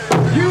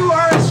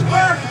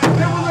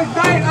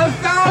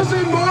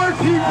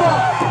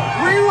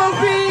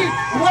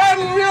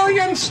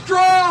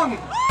strong!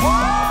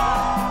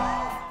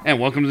 And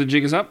welcome to The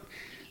Jig Is Up.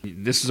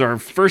 This is our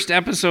first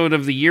episode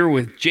of the year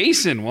with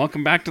Jason.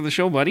 Welcome back to the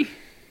show, buddy.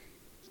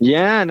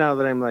 Yeah, now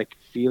that I'm like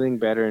feeling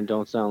better and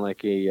don't sound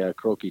like a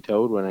croaky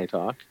toad when I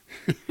talk.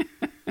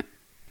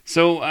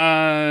 So,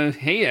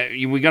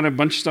 hey, we got a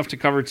bunch of stuff to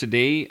cover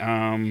today.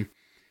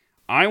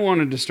 I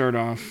wanted to start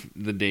off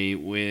the day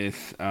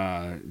with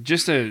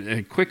just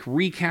a quick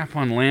recap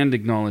on land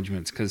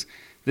acknowledgements, because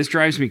this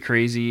drives me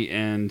crazy,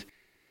 and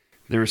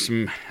there was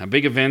a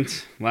big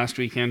event last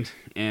weekend,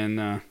 and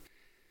I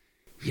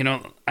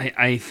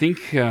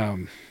think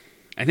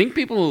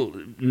people,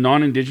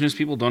 non-Indigenous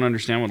people, don't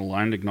understand what a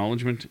land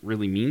acknowledgement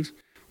really means,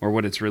 or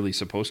what it's really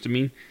supposed to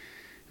mean,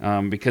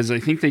 because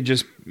I think they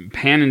just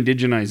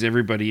pan-indigenize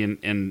everybody,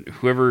 and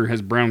whoever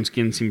has brown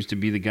skin seems to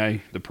be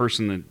the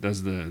person that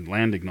does the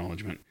land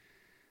acknowledgement.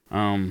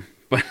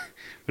 But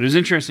it was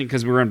interesting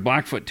because we were on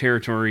Blackfoot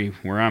territory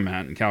where I'm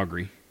at in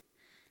Calgary,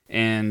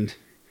 and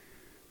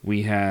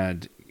we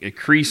had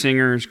Cree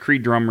singers, Cree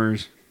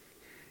drummers,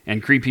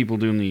 and Cree people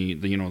doing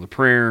the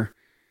prayer,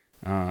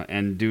 but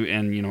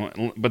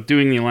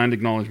doing the land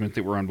acknowledgement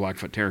that we're on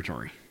Blackfoot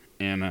territory.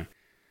 And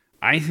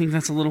I think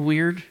that's a little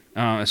weird,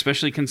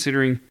 especially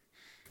considering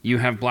you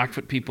have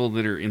Blackfoot people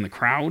that are in the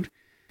crowd,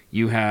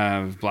 you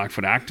have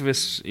Blackfoot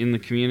activists in the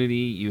community,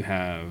 you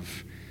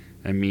have,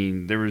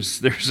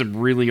 there's some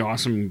really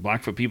awesome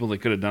Blackfoot people that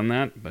could have done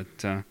that,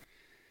 but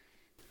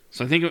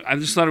so I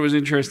just thought it was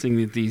interesting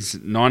that these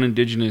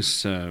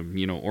non-Indigenous,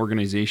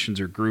 organizations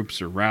or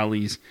groups or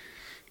rallies,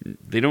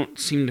 they don't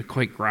seem to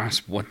quite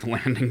grasp what the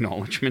land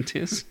acknowledgement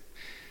is.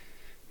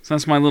 So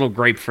that's my little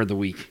gripe for the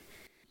week.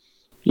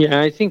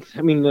 Yeah,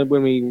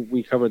 when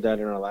we covered that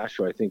in our last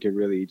show, I think it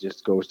really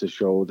just goes to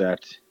show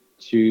that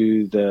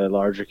to the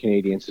larger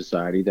Canadian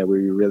society that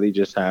we really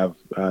just have,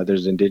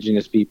 there's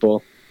Indigenous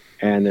people,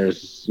 and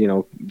there's,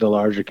 the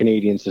larger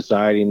Canadian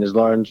society, and as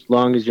long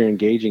as you're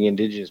engaging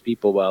Indigenous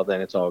people, well,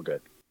 then it's all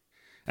good.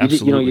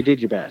 Absolutely. You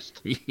did your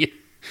best.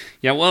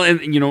 Yeah, well,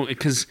 and,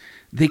 because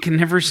they can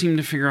never seem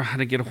to figure out how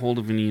to get a hold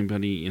of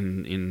anybody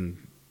in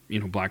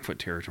Blackfoot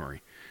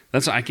territory.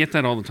 I get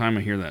that all the time.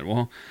 I hear that.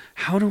 Well,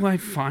 how do I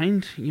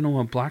find,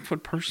 a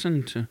Blackfoot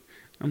person to...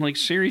 I'm like,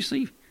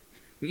 seriously?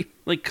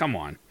 Like, come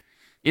on.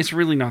 It's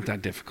really not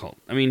that difficult.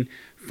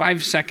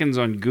 5 seconds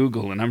on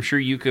Google, and I'm sure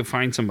you could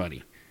find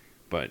somebody.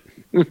 But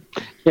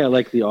yeah,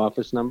 like the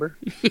office number.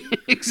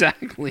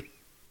 Exactly.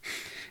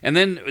 And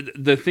then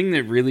the thing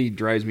that really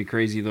drives me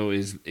crazy, though,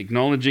 is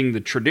acknowledging the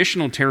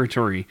traditional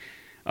territory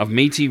of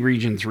Métis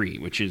Region 3,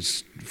 which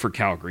is for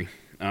Calgary.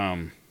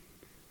 And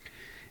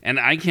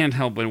I can't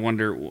help but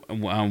wonder,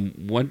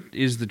 what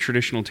is the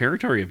traditional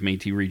territory of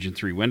Métis Region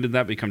 3? When did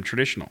that become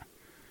traditional?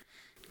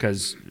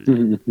 Because,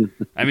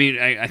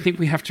 I think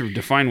we have to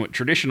define what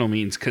traditional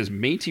means, because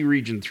Métis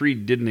Region 3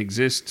 didn't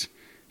exist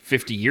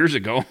 50 years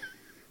ago.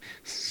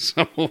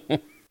 So,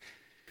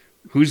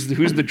 who's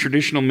the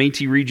traditional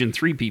Métis Region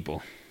 3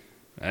 people?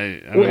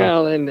 I don't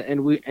know.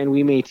 And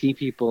we Métis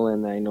people,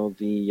 and I know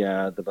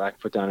the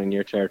Blackfoot down in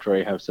your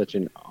territory have such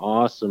an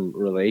awesome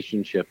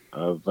relationship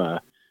of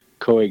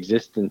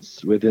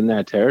coexistence within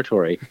that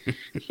territory.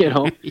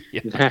 Yeah.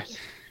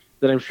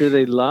 that I'm sure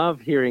they love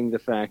hearing the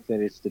fact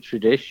that it's the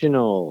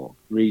traditional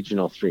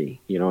Regional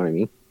 3. You know what I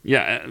mean?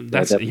 Yeah,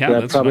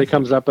 that probably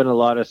comes up in a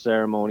lot of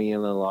ceremony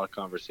and a lot of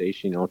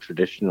conversation.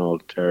 Traditional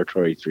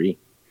Territory 3.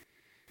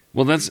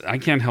 Well, I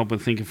can't help but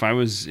think if I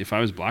was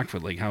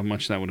Blackfoot, like how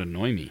much that would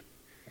annoy me.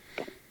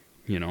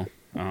 To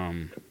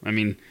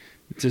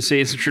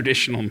say it's a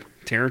traditional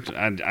territory,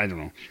 I don't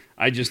know.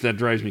 That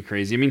drives me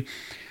crazy.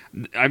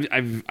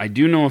 I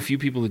do know a few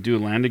people that do a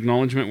land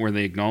acknowledgement where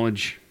they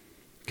acknowledge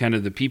kind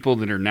of the people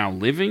that are now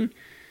living,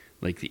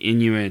 like the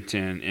Inuit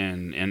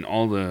and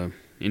all the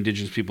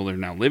Indigenous people that are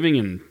now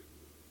living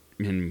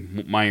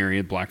in my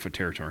area, Blackfoot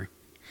territory.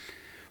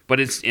 But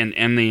it's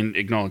and they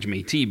acknowledge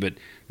Métis, but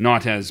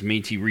not as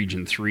Métis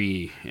Region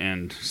 3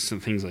 and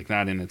some things like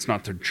that. And it's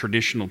not the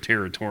traditional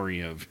territory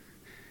of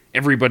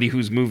everybody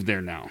who's moved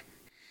there now.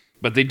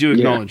 But they do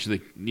acknowledge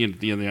the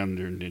other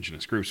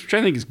Indigenous groups, which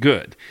I think is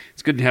good.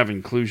 It's good to have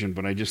inclusion,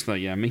 but I just thought,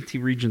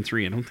 Métis Region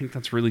 3, I don't think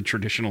that's really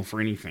traditional for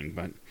anything,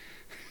 but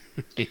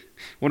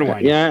what do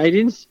I know? Yeah, I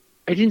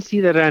didn't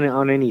see that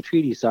on any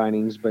treaty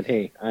signings, but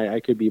hey, I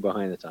could be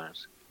behind the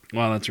times.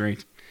 Well, that's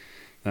right.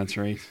 That's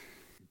right.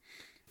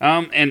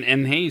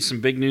 And hey,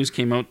 some big news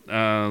came out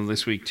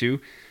this week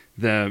too.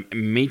 The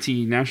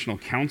Métis National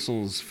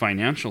Council's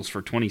financials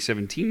for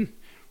 2017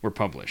 were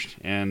published,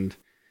 and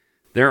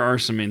there are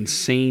some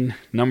insane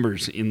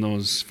numbers in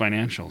those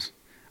financials.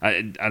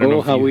 I don't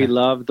know how we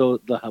love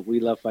we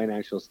love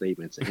financial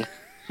statements.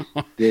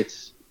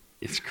 It's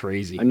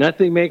crazy.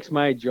 Nothing makes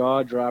my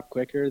jaw drop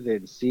quicker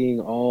than seeing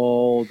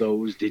all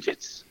those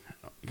digits.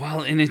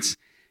 Well, and it's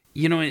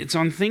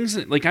on things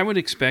that, like, I would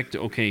expect,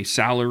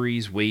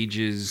 salaries,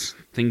 wages,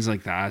 things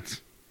like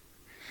that.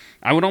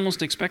 I would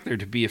almost expect there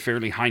to be a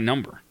fairly high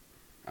number.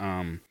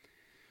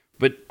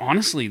 But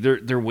honestly,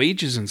 their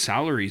wages and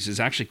salaries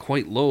is actually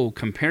quite low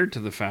compared to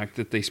the fact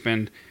that they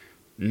spend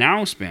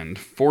now spend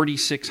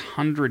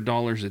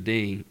 $4,600 a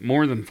day,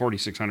 more than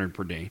 $4,600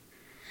 per day,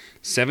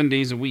 7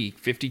 days a week,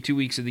 52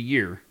 weeks of the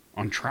year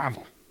on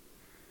travel.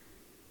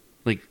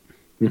 Like,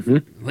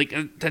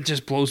 that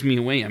just blows me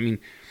away. I mean,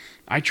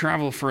 I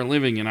travel for a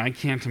living, and I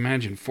can't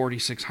imagine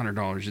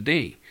 $4,600 a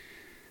day.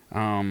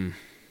 On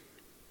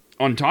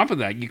top of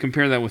that, you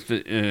compare that with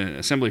the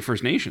Assembly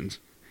First Nations,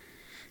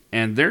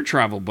 and their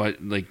travel,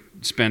 but like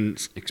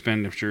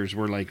expenditures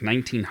were like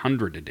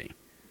 $1,900 a day.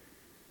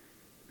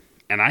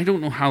 And I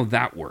don't know how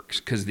that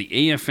works, because the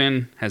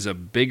AFN has a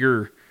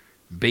bigger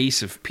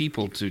base of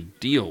people to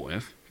deal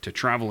with, to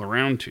travel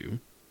around to,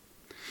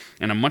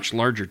 and a much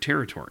larger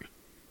territory.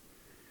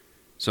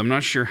 So I'm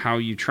not sure how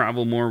you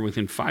travel more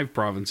within 5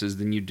 provinces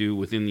than you do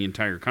within the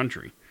entire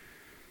country.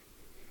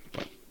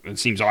 But it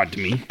seems odd to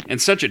me.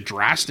 And such a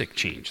drastic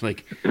change.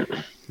 Like,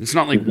 it's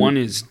not like one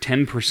is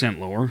 10%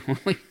 lower.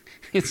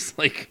 It's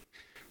like,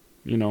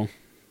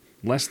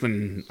 less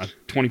than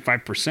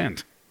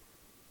 25%.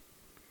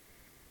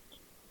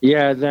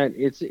 Yeah, that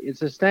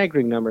it's a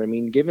staggering number. I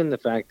mean, given the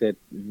fact that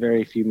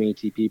very few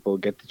Métis people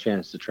get the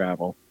chance to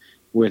travel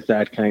with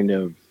that kind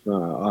of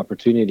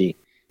opportunity,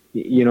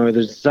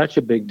 there's such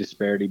a big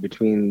disparity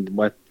between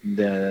what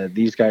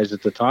these guys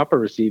at the top are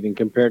receiving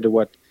compared to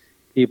what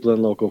people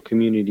in local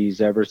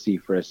communities ever see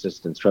for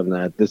assistance from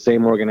the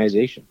same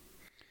organization.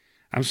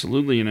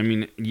 Absolutely. And I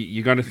mean,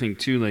 you got to think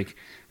too, like,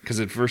 because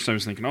at first I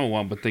was thinking, oh,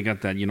 well, but they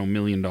got that, $1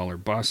 million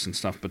bus and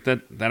stuff. But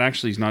that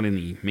actually is not in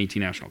the Métis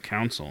National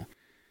Council.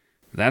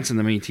 That's in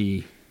the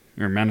Métis,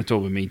 or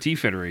Manitoba Métis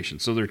Federation.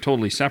 So they're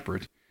totally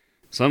separate.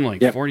 So I'm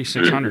like, yep.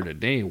 $4,600 a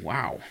day.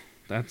 Wow.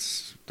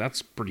 That's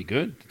pretty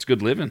good. It's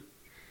good living.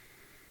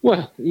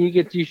 Well,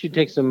 you should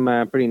take some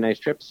pretty nice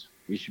trips.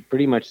 You should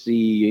pretty much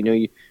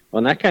see,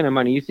 on that kind of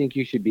money, you think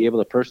you should be able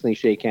to personally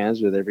shake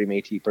hands with every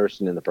Métis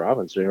person in the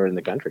province or in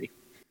the country.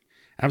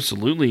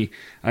 Absolutely.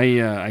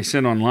 I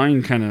said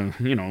online, kind of,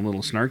 a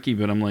little snarky,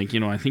 but I'm like,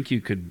 I think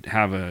you could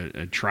have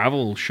a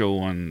travel show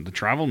on the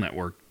Travel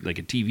Network, like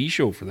a TV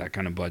show for that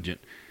kind of budget.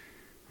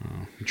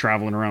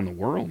 Traveling around the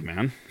world,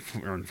 man,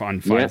 on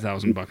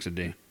 $5,000 a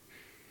day.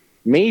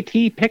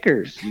 Métis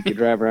pickers. You could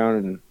drive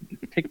around and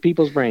pick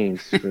people's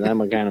brains for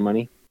that kind of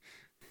money.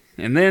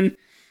 And then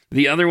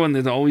the other one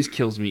that always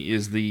kills me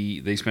is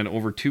they spent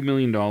over $2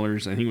 million. I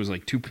think it was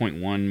like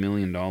 $2.1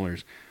 million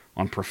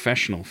on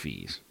professional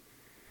fees.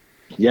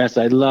 Yes,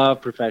 I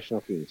love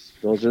professional fees.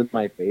 Those are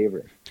my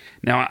favorite.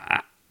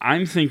 Now,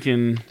 I'm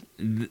thinking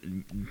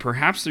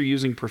perhaps they're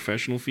using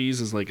professional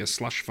fees as like a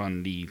slush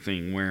fundy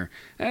thing where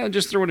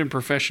just throw it in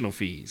professional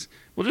fees.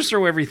 We'll just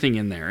throw everything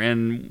in there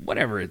and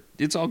whatever.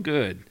 It's all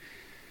good.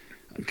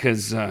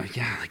 Because,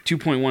 like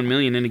 $2.1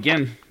 million. And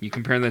again, you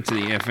compare that to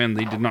the AFN,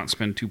 they did not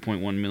spend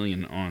 $2.1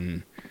 million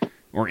on,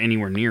 or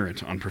anywhere near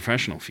it, on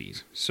professional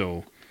fees.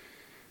 So...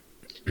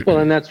 Well,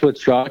 and that's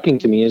what's shocking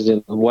to me is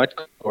in what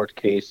court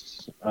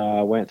case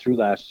went through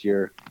last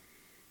year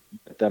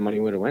that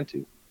money would have went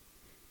to.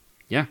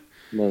 Yeah.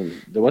 Well,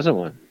 there wasn't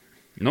one.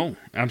 No,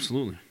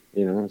 absolutely.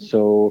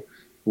 So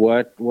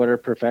what are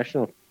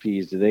professional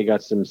fees? Do they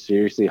got some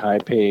seriously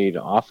high-paid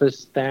office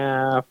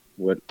staff?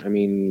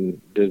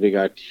 Do they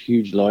got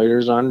huge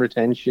lawyers on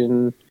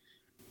retention?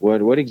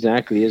 What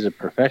exactly is a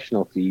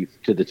professional fee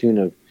to the tune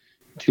of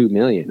 $2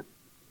 million?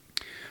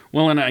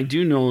 Well, and I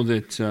do know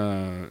that,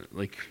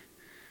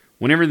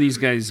 whenever these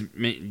guys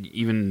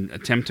even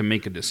attempt to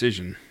make a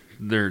decision,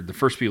 the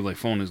first people they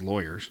phone is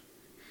lawyers.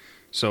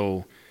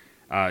 So,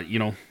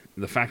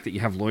 the fact that you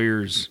have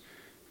lawyers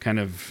kind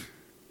of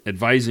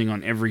advising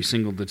on every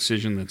single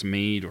decision that's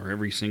made or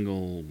every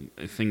single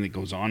thing that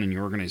goes on in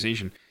your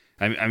organization,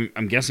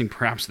 I'm guessing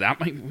perhaps that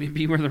might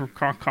be where the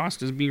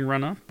cost is being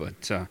run up.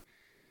 But, I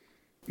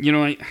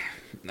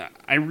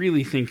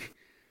really think...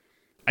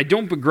 I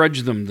don't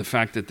begrudge them the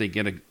fact that they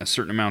get a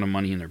certain amount of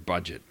money in their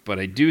budget, but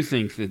I do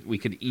think that we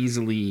could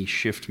easily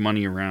shift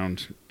money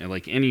around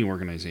like any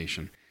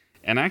organization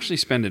and actually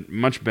spend it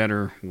much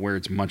better where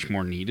it's much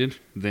more needed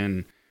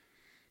than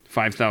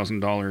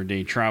 $5,000 a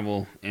day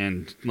travel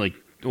and like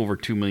over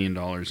 $2 million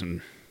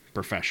in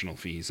professional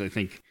fees. I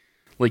think,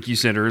 like you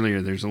said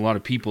earlier, there's a lot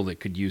of people that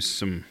could use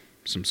some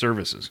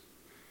services.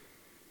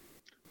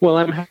 Well,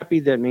 I'm happy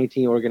that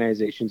Métis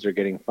organizations are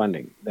getting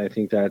funding. I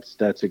think that's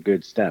a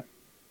good step.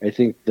 I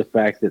think the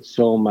fact that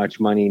so much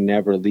money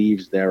never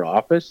leaves their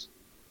office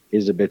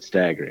is a bit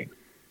staggering.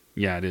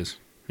 Yeah, it is.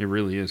 It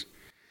really is.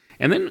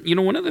 And then,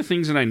 one of the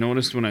things that I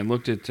noticed when I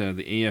looked at the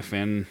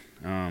AFN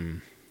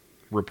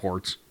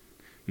reports,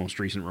 most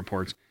recent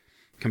reports,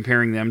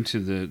 comparing them to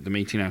the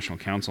Métis National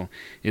Council,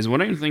 is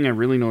one thing I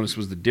really noticed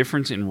was the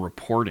difference in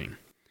reporting.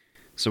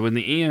 So in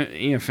the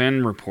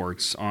AFN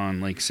reports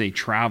on, like, say,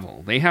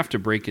 travel, they have to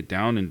break it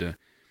down into...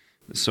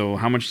 So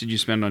how much did you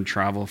spend on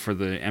travel for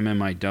the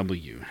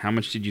MMIW? How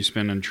much did you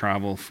spend on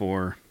travel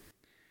for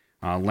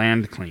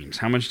land claims?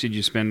 How much did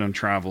you spend on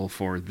travel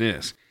for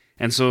this?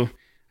 And so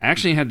I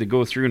actually had to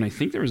go through, and I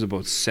think there was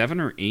about 7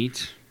 or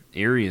 8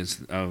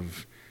 areas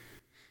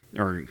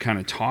or kind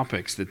of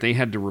topics that they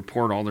had to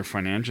report all their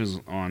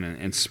financials on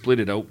and split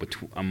it out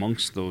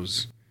amongst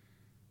those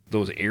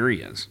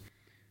areas.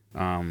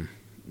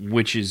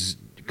 which is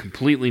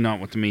completely not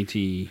what the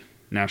Métis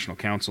National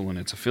Council and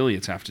its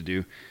affiliates have to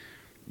do.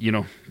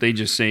 They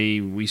just say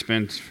we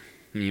spent,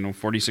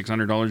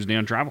 $4,600 a day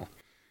on travel.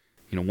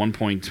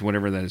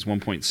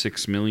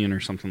 1.6 million or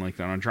something like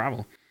that on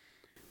travel.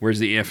 Whereas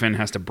the AFN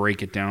has to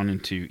break it down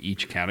into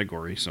each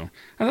category. So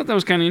I thought that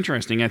was kind of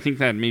interesting. I think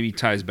that maybe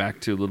ties back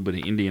to a little bit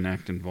of Indian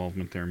Act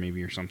involvement there,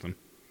 maybe, or something.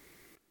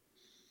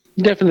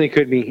 Definitely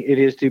could be. It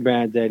is too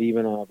bad that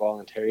even on a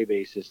voluntary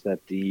basis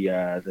that the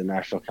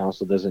National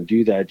Council doesn't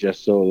do that,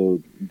 just so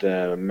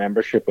the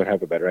membership would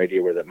have a better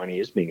idea where that money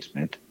is being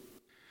spent.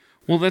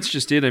 Well, that's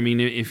just it. I mean,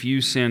 if you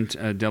sent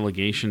a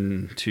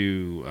delegation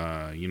to,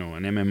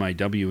 an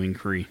MMIW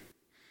inquiry,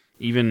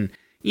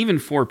 even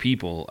 4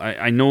 people,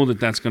 I know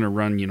that's going to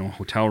run,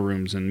 hotel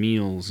rooms and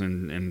meals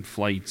and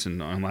flights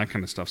and all that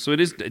kind of stuff. So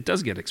it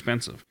does get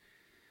expensive.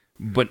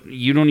 But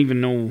you don't even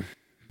know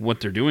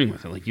what they're doing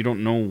with it. Like, you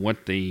don't know where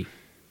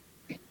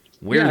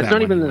it's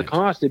not even the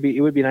cost.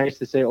 It would be nice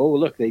to say, oh,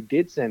 look, they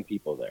did send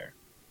people there,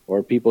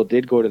 or people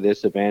did go to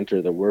this event,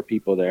 or there were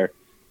people there.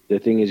 The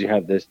thing is, you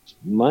have this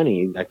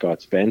money that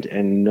got spent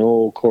and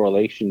no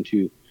correlation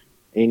to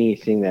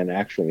anything that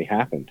actually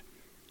happened.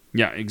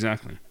 Yeah,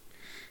 exactly.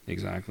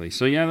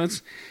 So yeah,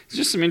 it's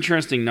just some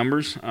interesting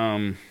numbers.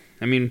 I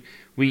mean,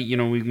 we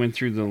went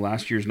through the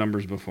last year's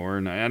numbers before,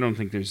 and I don't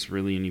think there's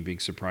really any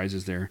big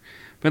surprises there.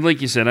 But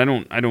like you said, I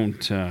don't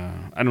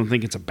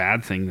think it's a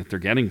bad thing that they're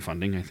getting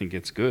funding. I think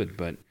it's good,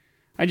 but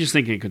I just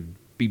think it could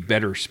be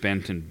better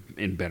spent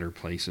in better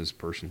places,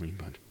 personally.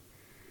 But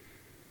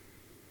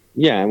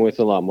yeah, and with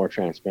a lot more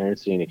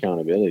transparency and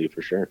accountability,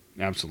 for sure.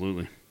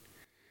 Absolutely.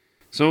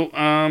 So,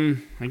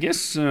 I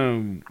guess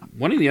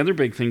one of the other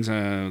big things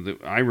that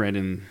I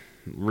read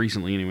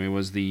recently, anyway,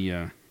 was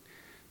the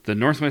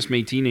Northwest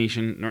Métis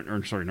Nation,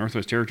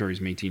 Northwest Territories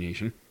Métis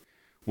Nation,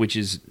 which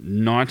is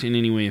not in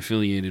any way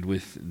affiliated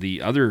with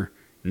the other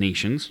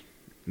nations,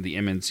 the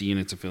MNC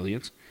and its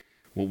affiliates,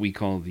 what we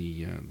call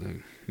the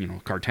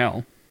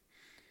cartel.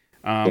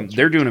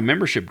 They're doing a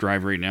membership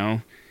drive right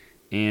now,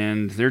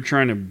 and they're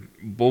trying to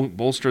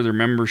bolster their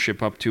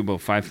membership up to about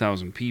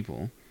 5,000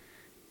 people.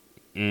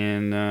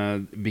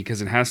 And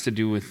because it has to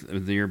do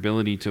with their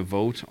ability to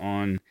vote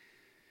on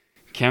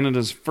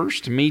Canada's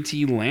first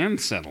Métis land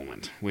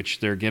settlement,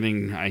 which they're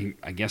getting,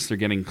 I guess they're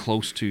getting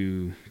close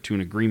to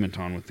an agreement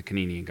on with the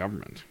Canadian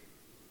government.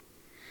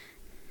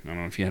 I don't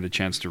know if you had a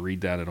chance to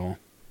read that at all.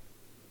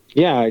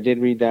 Yeah, I did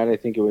read that. I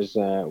think it was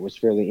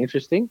fairly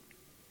interesting.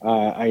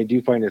 I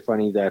do find it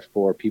funny that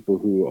for people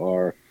who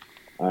are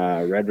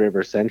Red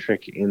River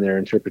centric in their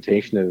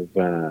interpretation of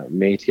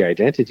Métis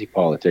identity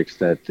politics,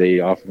 that they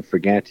often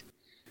forget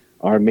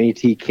our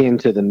Métis kin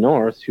to the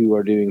north, who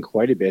are doing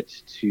quite a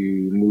bit to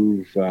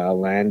move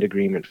land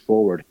agreement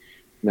forward.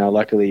 Now,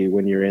 luckily,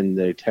 when you're in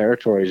the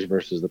territories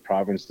versus the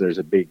province, there's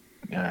a big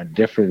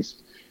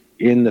difference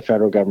in the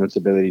federal government's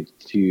ability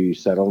to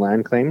settle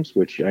land claims,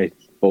 which I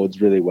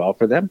bodes really well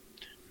for them.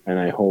 And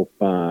I hope,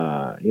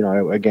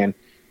 again,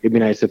 it'd be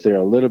nice if they're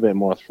a little bit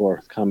more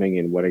forthcoming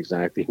in what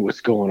exactly was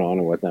going on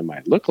and what that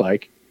might look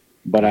like.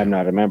 But I'm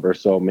not a member,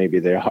 so maybe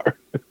they are.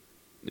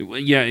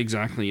 Yeah,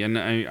 exactly. And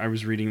I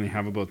was reading they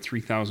have about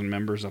 3,000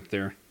 members up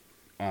there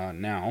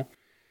now.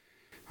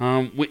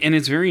 And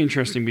it's very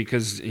interesting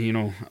because,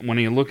 when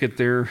you look at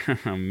their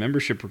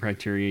membership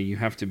criteria, you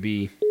have to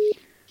be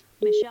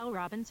Michelle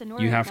Robinson,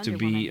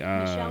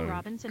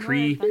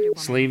 Cree,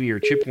 Slavey, or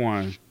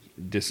Chippewa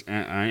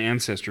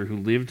ancestor who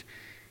lived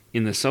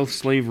in the South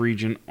Slave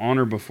region on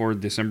or before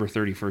December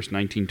 31st,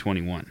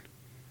 1921.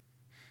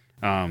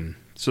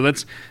 So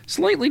that's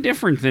slightly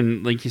different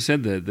than, like you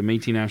said, the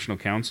Métis National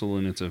Council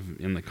and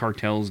in the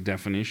cartel's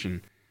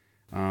definition,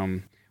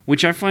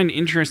 which I find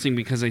interesting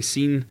because I've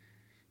seen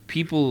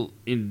people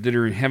that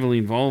are heavily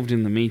involved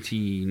in the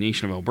Métis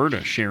Nation of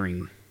Alberta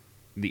sharing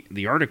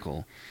the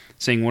article,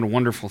 saying what a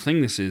wonderful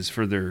thing this is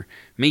for their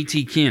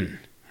Métis kin,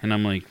 and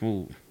I'm like,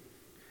 well,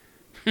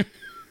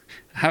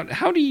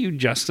 how do you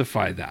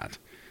justify that?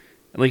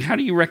 Like, how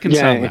do you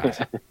reconcile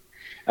that?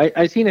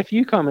 I've seen a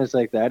few comments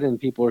like that, and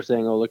people are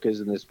saying, oh, look,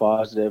 isn't this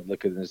positive?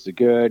 Look, isn't this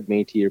good?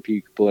 Métis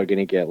people are going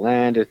to get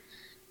land.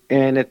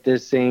 And at the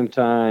same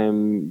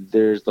time,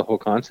 there's the whole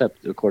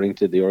concept, according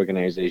to the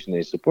organization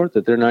they support,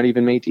 that they're not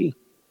even Métis.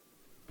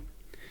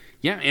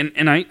 Yeah,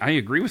 and I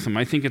agree with them.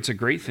 I think it's a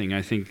great thing.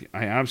 I think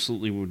I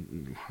absolutely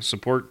would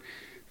support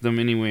them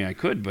any way I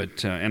could,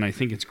 but and I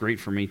think it's great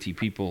for Métis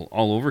people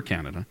all over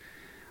Canada.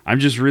 I'm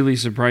just really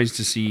surprised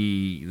to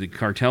see the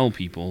cartel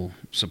people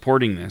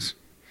supporting this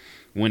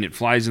when it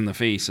flies in the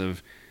face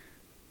of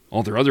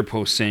all their other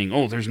posts saying,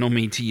 oh, there's no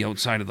Métis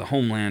outside of the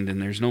homeland, and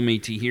there's no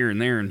Métis here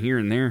and there and here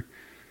and there.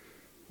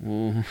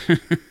 Well,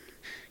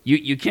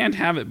 you can't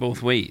have it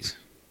both ways.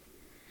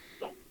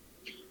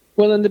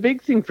 Well, and the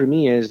big thing for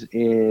me is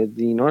the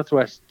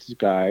Northwest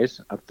guys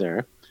up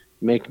there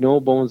make no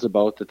bones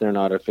about that they're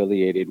not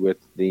affiliated with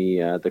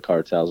the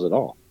cartels at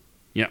all.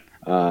 Yeah.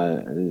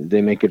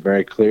 They make it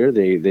very clear.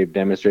 They've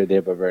demonstrated they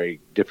have a very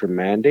different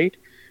mandate,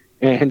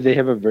 and they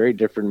have a very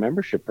different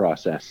membership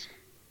process.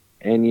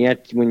 And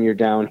yet, when you're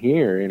down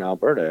here in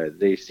Alberta,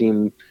 they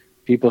seem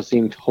people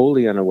seem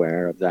totally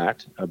unaware of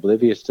that,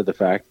 oblivious to the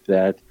fact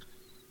that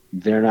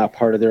they're not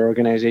part of their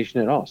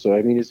organization at all. So,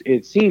 I mean,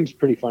 it seems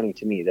pretty funny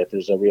to me that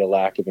there's a real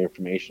lack of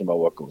information about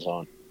what goes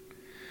on.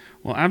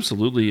 Well,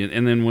 absolutely.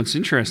 And then what's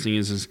interesting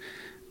is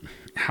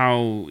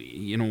how,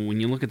 when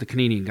you look at the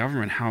Canadian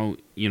government, how,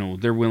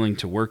 they're willing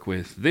to work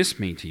with this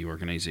Métis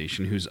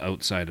organization who's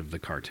outside of the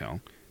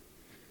cartel.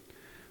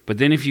 But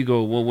then if you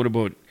go, well, what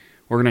about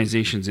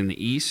organizations in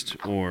the East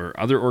or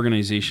other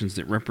organizations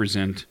that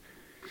represent,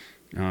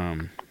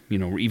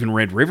 even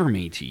Red River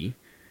Métis,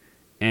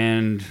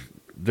 and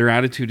their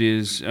attitude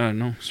is,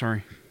 no,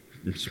 sorry,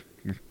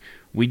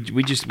 we'll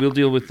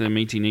deal with the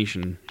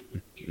Métis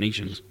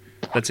nations.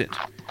 That's it.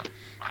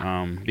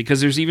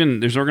 Because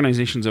there's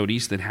organizations out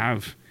east that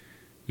have,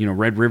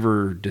 Red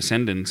River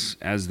descendants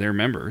as their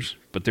members,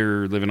 but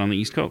they're living on the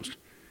East Coast.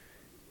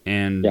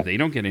 And they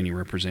don't get any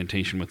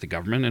representation with the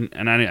government.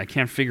 And I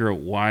can't figure out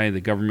why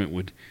the government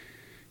would,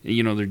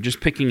 they're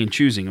just picking and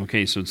choosing.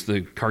 Okay, so it's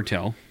the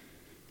cartel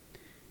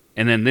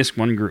and then this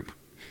one group.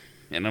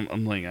 And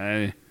I'm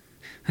like,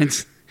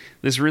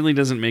 this really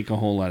doesn't make a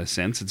whole lot of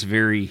sense. It's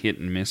very hit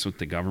and miss with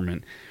the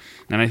government.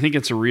 And I think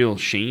it's a real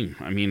shame.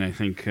 I mean, I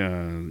think,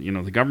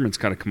 the government's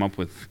got to come up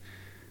with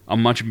a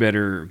much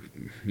better,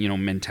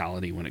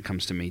 mentality when it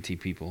comes to Métis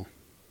people.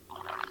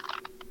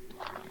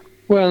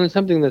 Well, and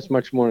something that's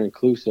much more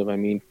inclusive. I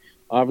mean,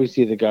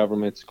 obviously the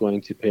government's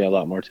going to pay a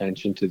lot more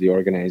attention to the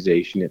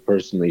organization it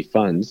personally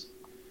funds.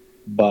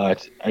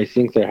 But I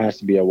think there has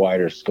to be a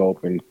wider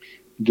scope. And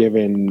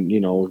given,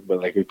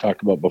 like we've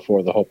talked about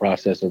before, the whole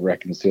process of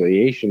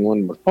reconciliation,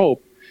 one would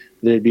hope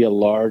there'd be a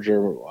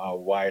larger,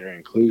 wider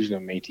inclusion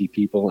of Métis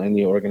people in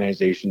the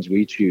organizations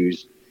we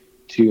choose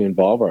to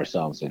involve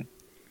ourselves in.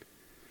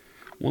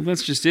 Well,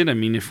 that's just it. I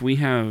mean, if we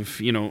have,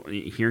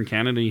 here in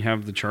Canada, you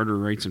have the Charter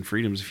of Rights and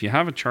Freedoms. If you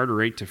have a charter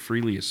right to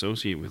freely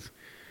associate with,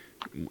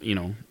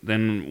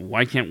 then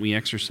why can't we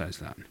exercise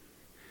that?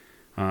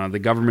 The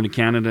government of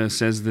Canada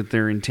says that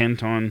they're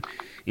intent on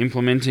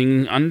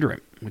implementing UNDRIP,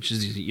 which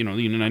is, the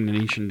United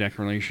Nations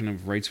Declaration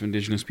of Rights of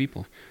Indigenous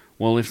People.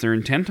 Well, if they're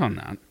intent on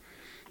that,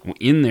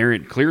 in there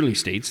it clearly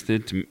states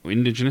that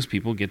Indigenous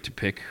people get to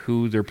pick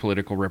who their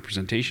political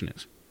representation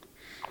is.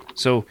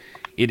 So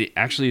it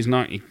actually is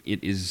not,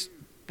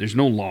 there's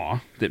no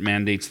law that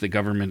mandates the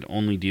government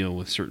only deal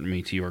with certain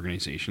Métis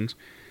organizations.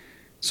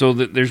 So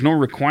that there's no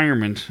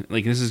requirement,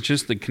 like this is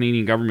just the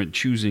Canadian government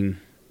choosing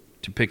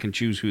to pick and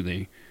choose who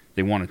they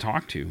want to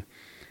talk to.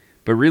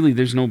 But really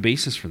there's no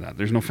basis for that.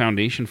 There's no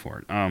foundation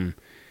for it.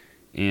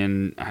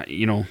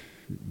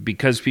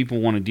 Because people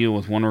want to deal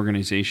with one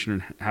organization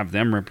and have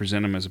them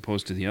represent them as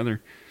opposed to the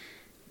other,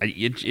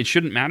 it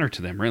shouldn't matter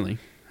to them, really.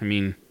 I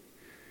mean,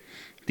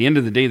 at the end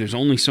of the day, there's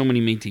only so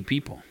many Métis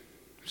people.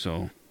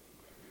 So,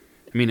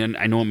 I mean, and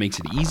I know it makes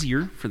it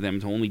easier for them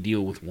to only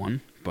deal with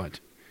one,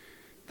 but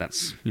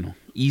that's,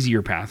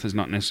 easier path is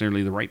not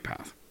necessarily the right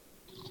path.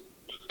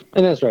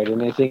 And that's right.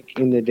 And I think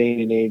in the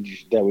day and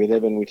age that we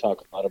live in, we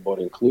talk a lot about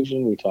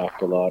inclusion. We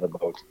talk a lot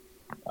about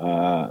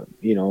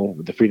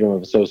the freedom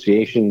of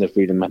association, the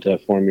freedom to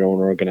form your own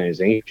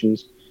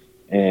organizations,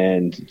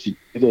 and to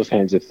do those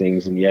kinds of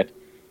things. And yet,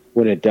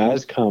 when it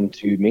does come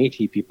to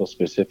Métis people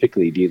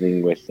specifically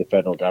dealing with the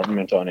federal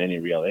government on any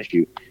real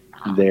issue,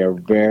 they are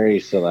very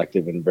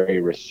selective and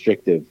very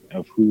restrictive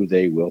of who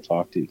they will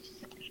talk to.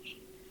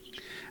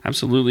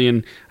 Absolutely.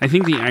 And I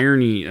think the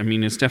irony, I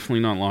mean, it's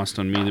definitely not lost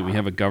on me that we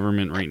have a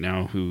government right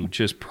now who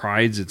just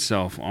prides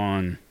itself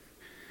on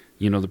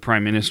the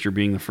prime minister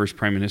being the first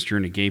prime minister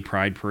in a gay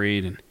pride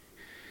parade, and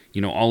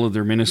all of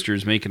their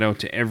ministers make it out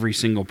to every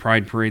single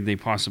pride parade they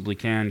possibly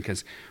can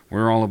because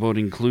we're all about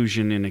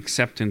inclusion and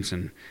acceptance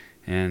and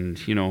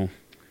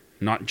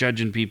not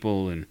judging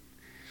people,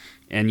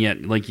 and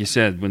yet, like you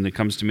said, when it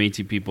comes to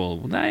Métis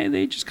people,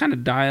 they just kind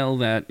of dial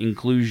that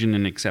inclusion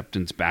and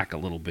acceptance back a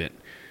little bit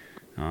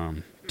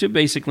to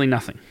basically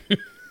nothing.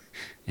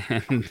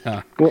 And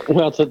to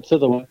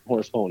the one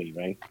horse pony,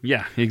 right?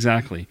 Yeah,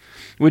 exactly.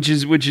 Which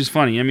is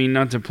funny. I mean,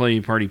 not to play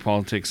party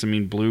politics. I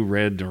mean, blue,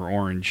 red, or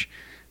orange,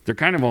 they're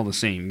kind of all the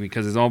same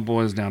because it all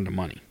boils down to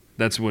money.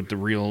 That's what the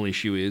real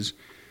issue is.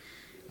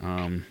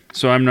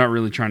 So I'm not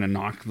really trying to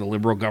knock the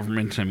Liberal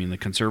government. I mean, the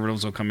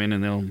Conservatives will come in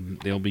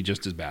and they'll be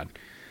just as bad.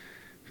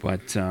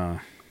 But I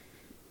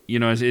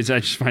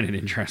just find it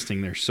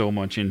interesting. There's so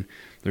much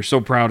they're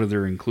so proud of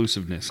their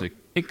inclusiveness,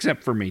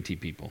 except for Métis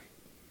people.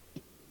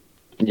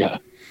 Yeah.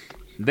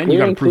 Then you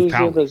got to prove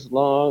power. As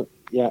long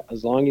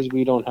as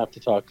we don't have to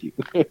talk to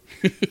you.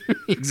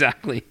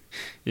 Exactly,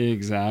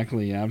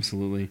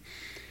 absolutely.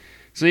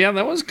 So yeah,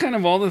 that was kind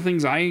of all the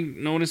things I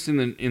noticed in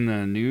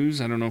the news.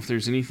 I don't know if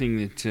there's anything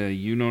that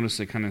you noticed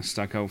that kind of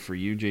stuck out for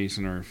you,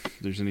 Jason, or if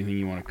there's anything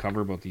you want to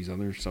cover about these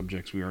other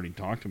subjects we already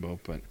talked about.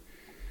 But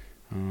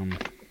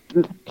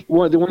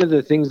one of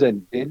the things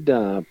that did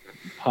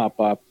pop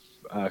up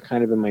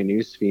kind of in my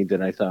news feed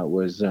that I thought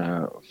was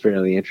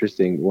fairly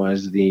interesting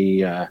was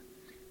the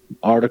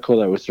article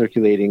that was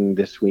circulating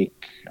this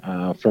week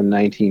from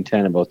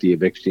 1910 about the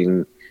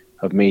eviction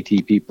of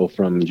Métis people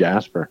from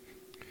Jasper.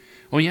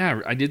 Oh yeah,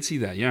 I did see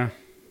that. Yeah.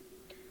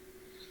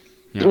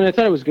 Yeah. I mean, I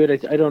thought it was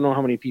good. I don't know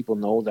how many people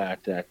know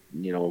that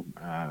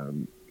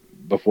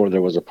before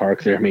there was a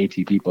park there,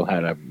 Métis people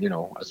had a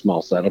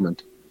small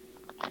settlement.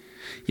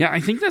 Yeah, I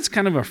think that's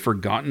kind of a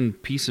forgotten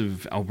piece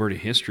of Alberta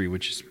history,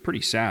 which is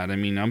pretty sad. I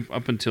mean,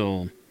 up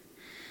until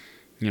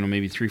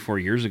maybe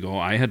 3-4 years ago,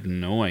 I had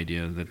no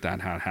idea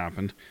that had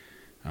happened.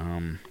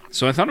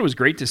 So I thought it was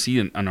great to see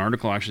an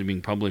article actually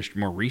being published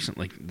more recent.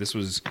 Like this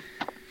was,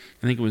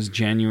 I think it was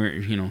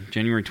January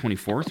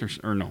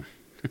 24th or no,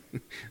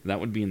 that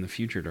would be in the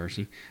future,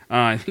 Darcy.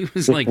 I think it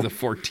was like the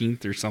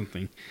 14th or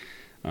something.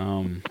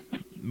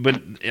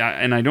 But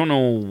and I don't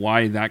know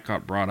why that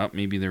got brought up.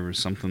 Maybe there was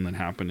something that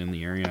happened in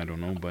the area. I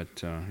don't know,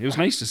 but it was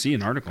nice to see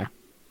an article.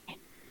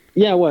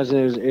 Yeah, it was.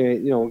 It was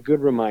a good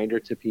reminder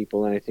to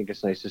people, and I think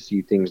it's nice to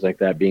see things like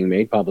that being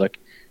made public.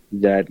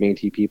 That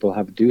Métis people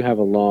do have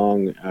a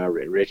long,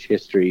 rich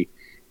history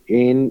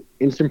in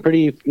some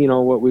pretty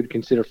what we'd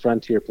consider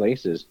frontier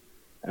places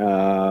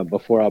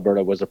before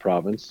Alberta was a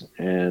province,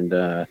 and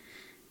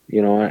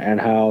and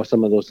how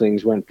some of those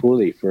things went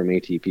poorly for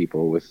Métis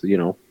people with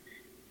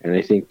And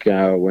I think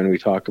when we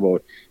talk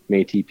about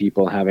Métis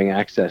people having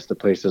access to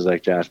places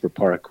like Jasper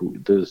Park,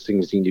 those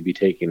things need to be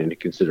taken into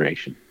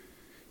consideration.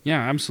 Yeah,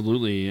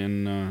 absolutely.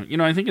 And,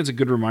 I think it's a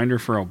good reminder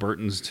for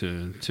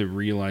Albertans to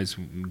realize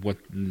what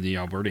the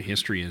Alberta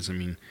history is. I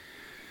mean,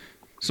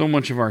 so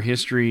much of our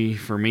history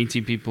for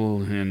Métis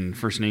people and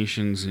First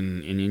Nations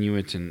and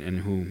Inuit and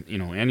who,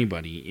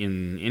 anybody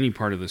in any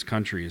part of this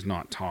country is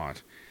not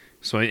taught.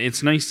 So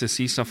it's nice to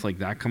see stuff like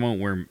that come out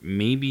where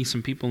maybe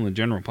some people in the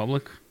general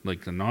public,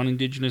 like the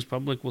non-Indigenous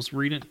public, will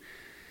read it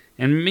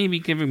and maybe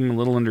give them a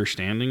little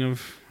understanding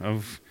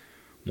of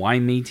why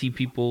Métis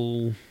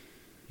people,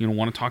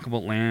 want to talk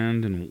about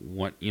land and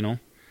what,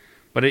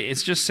 But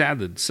it's just sad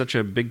that such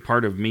a big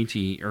part of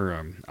Métis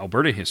or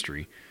Alberta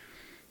history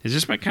has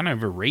just been kind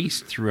of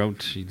erased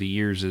throughout the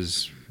years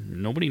as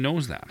nobody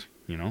knows that,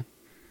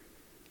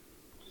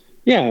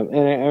 Yeah,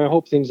 and I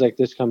hope things like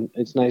this come.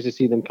 It's nice to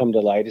see them come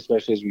to light,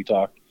 especially as we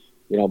talk,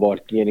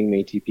 about getting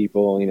Métis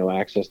people,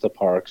 access to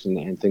parks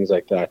and things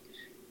like that.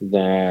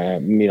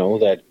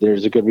 That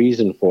there's a good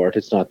reason for it.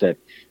 It's not that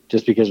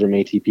just because we're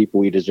Métis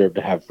people we deserve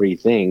to have free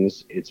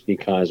things. It's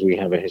because we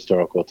have a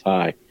historical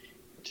tie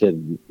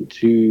to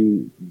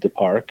the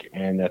park,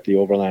 and that the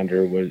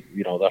Overlander was,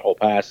 that whole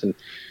pass and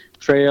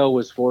trail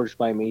was forged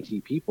by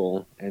Métis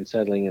people and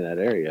settling in that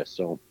area.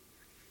 So.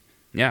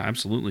 Yeah,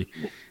 absolutely.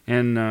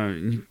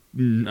 And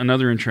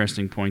another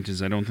interesting point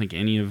is I don't think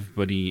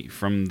anybody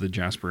from the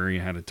Jasper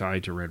area had a tie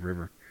to Red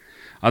River.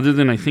 Other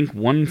than I think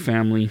one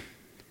family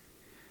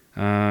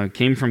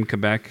came from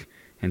Quebec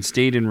and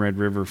stayed in Red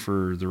River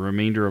for the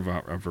remainder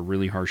of a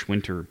really harsh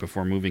winter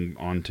before moving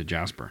on to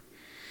Jasper.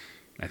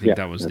 I think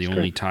that was the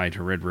only tie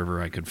to Red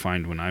River I could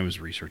find when I was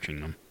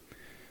researching them.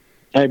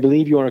 I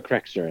believe you are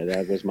correct, sir.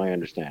 That was my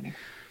understanding.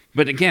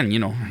 But again,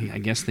 I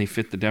guess they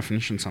fit the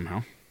definition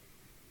somehow.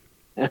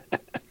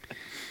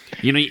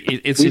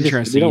 It's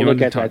interesting. You want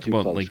to talk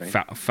about close,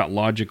 like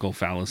logical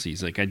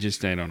fallacies. Like I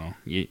don't know.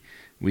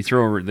 They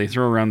throw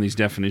around these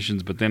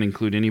definitions, but then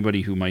include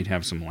anybody who might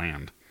have some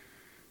land.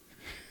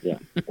 Yeah,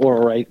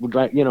 or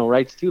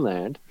rights to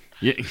land.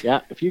 Yeah,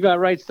 yeah. If you got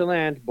rights to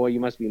land, boy, you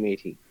must be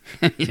Métis.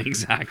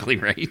 Exactly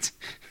right.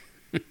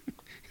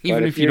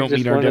 Even if you don't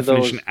meet our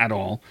definition at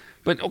all,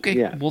 but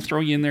okay, we'll throw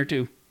you in there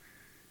too.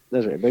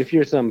 That's right. But if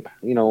you're some,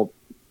 Daniel's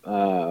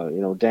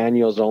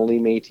only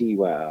Métis,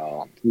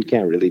 well, you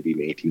can't really be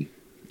Métis.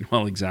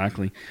 Well,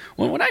 exactly.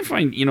 Well, what I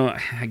find,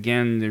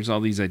 again, there's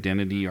all these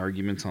identity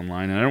arguments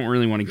online, and I don't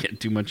really want to get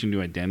too much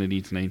into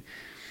identity tonight,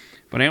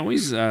 but I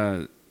always,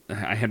 I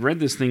had read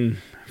this thing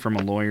from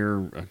a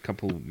lawyer a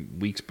couple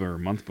weeks or a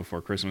month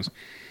before Christmas,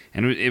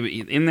 and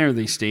in there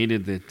they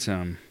stated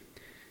that,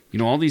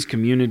 all these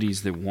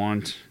communities that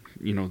want,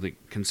 that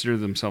consider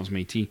themselves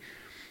Métis,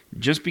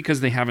 just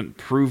because they haven't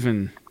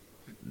proven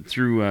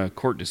through a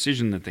court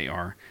decision that they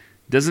are,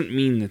 doesn't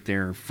mean that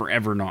they're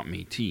forever not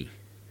Métis.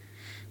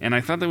 And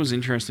I thought that was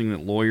interesting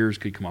that lawyers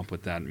could come up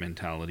with that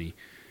mentality,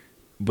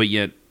 but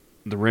yet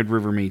the Red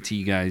River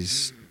Métis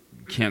guys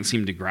can't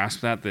seem to grasp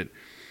that,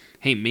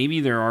 hey, maybe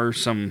there are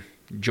some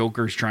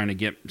jokers trying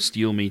to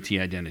steal Métis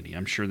identity.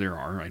 I'm sure there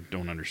are. I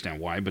don't understand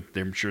why, but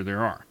I'm sure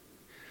there are.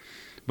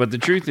 But the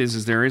truth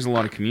is there is a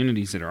lot of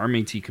communities that are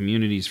Métis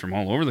communities from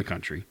all over the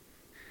country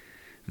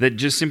that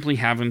just simply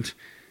haven't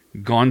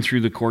gone through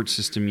the court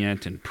system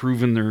yet and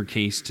proven their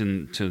case to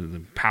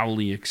the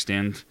Powley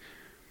extent.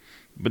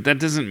 But that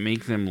doesn't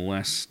make them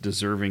less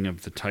deserving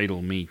of the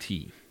title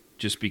Métis,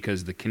 just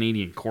because the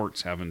Canadian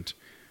courts haven't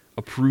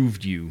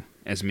approved you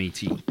as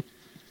Métis.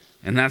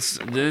 And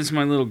that's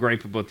my little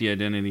gripe about the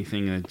identity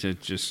thing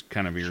that just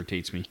kind of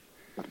irritates me.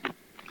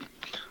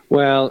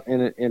 Well,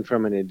 and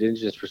from an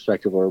Indigenous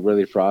perspective, what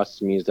really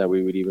frustrates me is that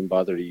we would even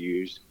bother to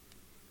use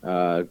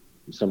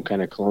some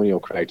kind of colonial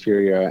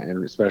criteria,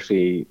 and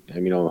especially,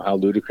 how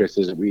ludicrous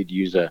is it we'd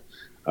use a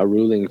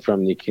ruling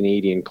from the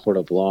Canadian Court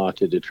of Law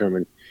to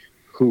determine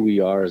who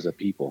we are as a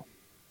people.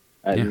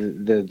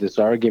 This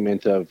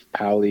argument of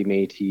Powley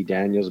Métis,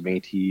 Daniels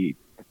Métis,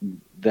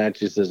 that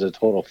just is a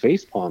total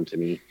facepalm to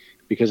me,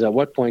 because at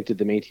what point did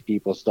the Métis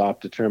people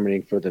stop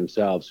determining for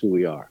themselves who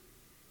we are?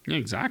 Yeah,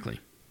 exactly.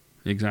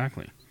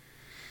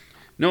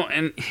 No,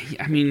 and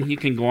I mean, you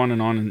can go on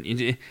and on.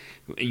 And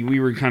we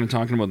were kind of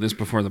talking about this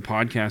before the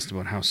podcast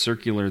about how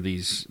circular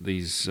these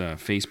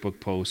Facebook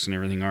posts and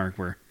everything are,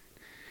 where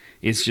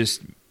it's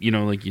just,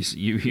 like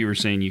you were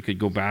saying, you could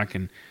go back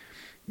and,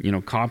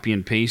 copy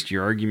and paste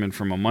your argument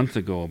from a month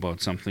ago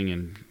about something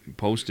and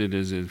post it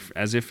as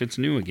if it's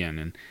new again.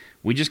 And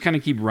we just kind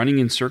of keep running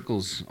in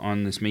circles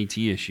on this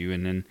Métis issue,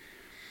 and then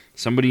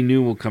somebody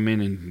new will come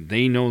in and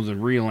they know the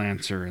real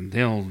answer, and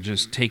they'll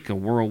just take a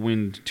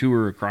whirlwind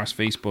tour across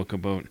Facebook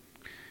about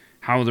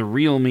how the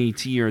real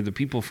Métis are the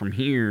people from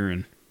here,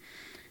 and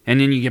then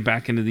you get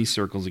back into these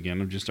circles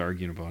again of just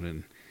arguing about it.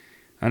 And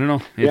I don't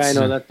know. Yeah, I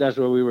know that's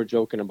what we were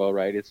joking about,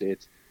 right? It's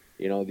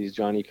these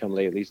Johnny come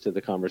latelys to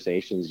the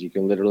conversations. You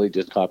can literally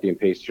just copy and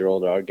paste your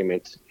old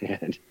argument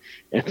and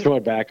throw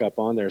it back up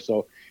on there.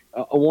 So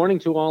a warning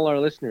to all our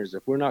listeners: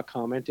 if we're not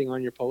commenting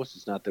on your post,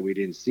 it's not that we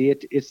didn't see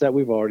it; it's that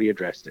we've already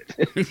addressed it.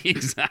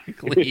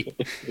 Exactly.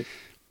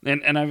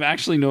 And I've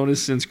actually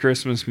noticed since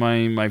Christmas,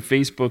 my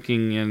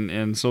Facebooking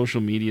and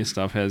social media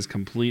stuff has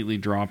completely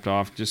dropped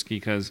off, just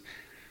because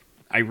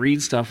I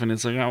read stuff and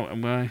it's like, oh,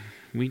 well,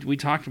 we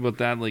talked about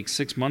that like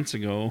 6 months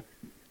ago.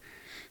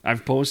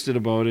 I've posted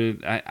about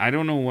it. I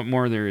don't know what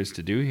more there is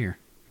to do here.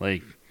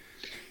 Like,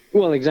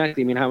 well,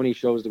 exactly. I mean, how many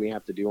shows do we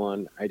have to do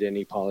on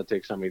identity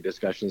politics? How many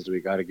discussions do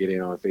we got to get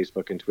in on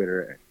Facebook and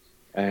Twitter?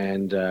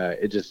 And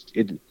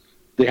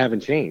they haven't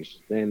changed.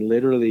 And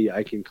literally,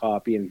 I can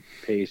copy and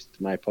paste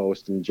my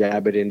post and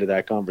jab it into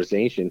that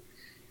conversation,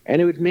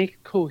 and it would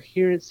make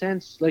coherent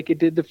sense like it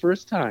did the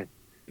first time.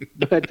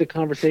 But the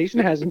conversation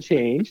hasn't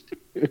changed.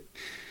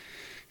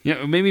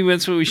 Yeah, maybe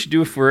that's what we should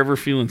do if we're ever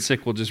feeling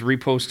sick. We'll just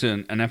repost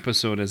an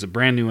episode as a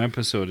brand new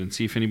episode and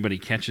see if anybody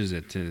catches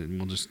it. And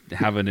we'll just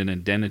have it an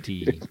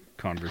identity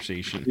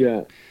conversation.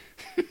 Yeah.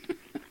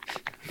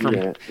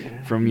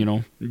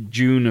 From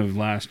June of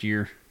last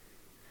year.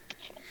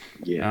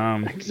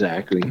 Yeah,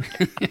 exactly.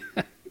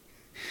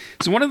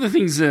 So one of the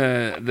things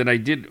that I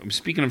did,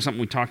 speaking of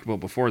something we talked about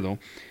before, though,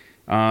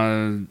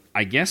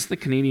 I guess the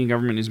Canadian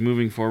government is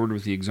moving forward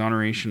with the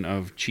exoneration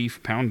of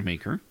Chief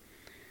Poundmaker.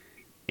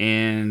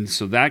 And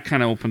so that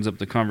kind of opens up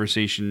the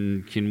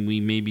conversation. Can we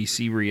maybe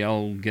see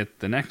Riel get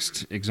the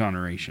next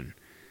exoneration?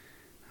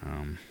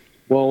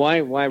 Well,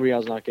 why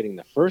Riel's not getting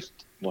the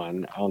first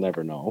one, I'll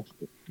never know.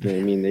 I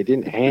mean, they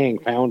didn't hang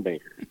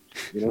Poundmaker.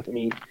 You know what I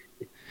mean?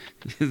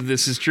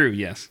 This is true.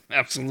 Yes,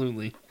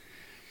 absolutely.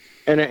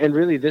 And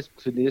really, this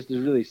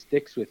really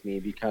sticks with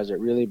me, because it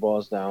really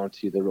boils down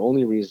to the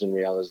only reason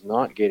Riel is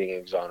not getting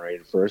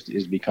exonerated first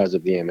is because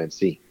of the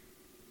MNC.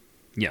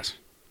 Yes.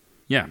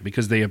 Yeah,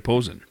 because they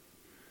oppose it.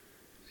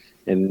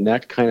 And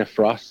that kind of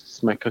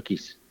frosts my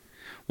cookies.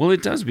 Well,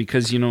 it does,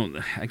 because,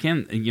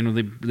 again,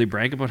 they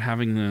brag about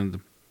having the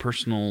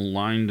personal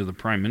line to the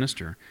Prime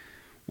Minister.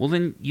 Well,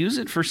 then use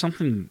it for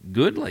something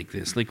good like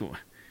this. Like,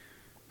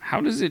 how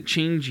does it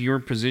change your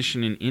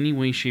position in any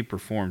way, shape, or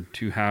form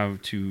to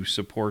have to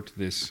support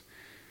this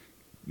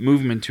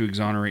movement to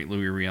exonerate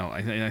Louis Riel?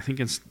 I think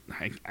it's...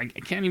 I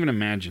can't even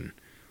imagine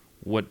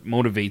what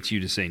motivates you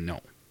to say no.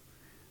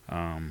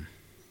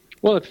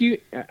 Well,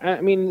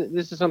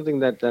 this is something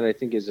that I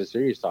think is a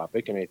serious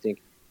topic, and I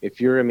think if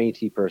you're a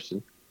Métis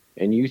person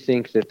and you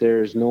think that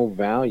there's no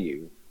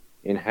value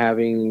in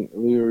having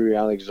Louis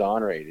Riel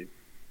exonerated,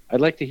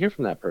 I'd like to hear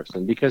from that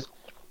person, because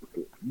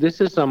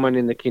this is someone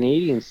in the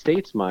Canadian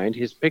state's mind.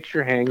 His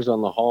picture hangs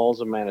on the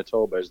halls of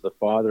Manitoba as the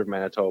father of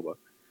Manitoba,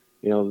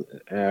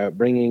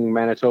 bringing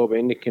Manitoba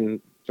into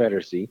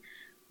Confederacy,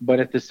 but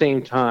at the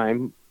same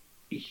time,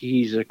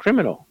 he's a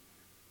criminal.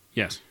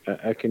 Yes.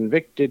 A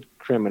convicted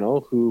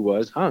criminal who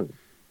was hung.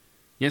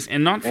 Yes,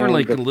 and not for a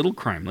little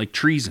crime, like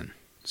treason.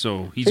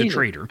 So he's a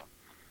traitor.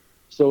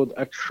 So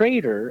a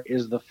traitor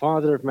is the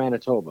father of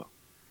Manitoba.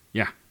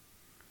 Yeah.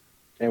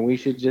 And we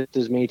should just,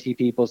 as Métis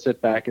people, sit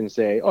back and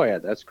say, oh yeah,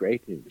 that's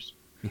great news.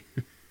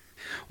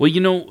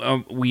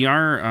 Well, we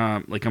are,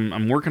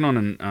 I'm working on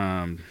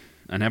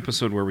an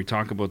episode where we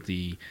talk about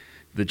the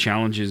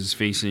challenges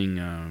facing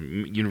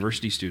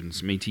university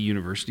students, Métis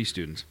university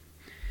students.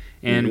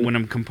 And when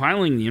I'm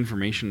compiling the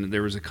information,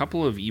 there was a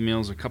couple of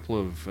emails, a couple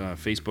of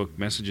Facebook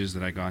messages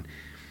that I got.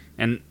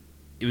 And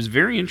it was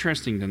very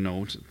interesting to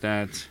note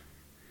that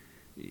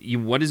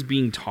what is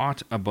being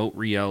taught about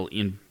Riel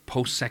in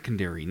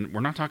post-secondary,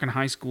 we're not talking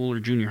high school or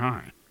junior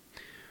high.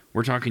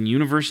 We're talking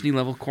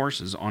university-level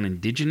courses on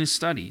Indigenous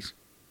studies.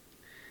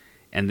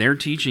 And they're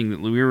teaching that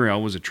Louis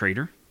Riel was a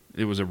traitor.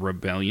 It was a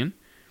rebellion.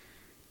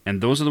 And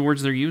those are the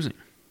words they're using.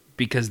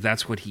 Because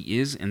that's what he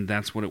is, and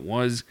that's what it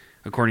was,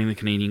 according to the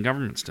Canadian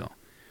government still.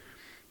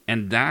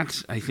 And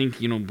that, I think,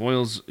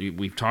 boils...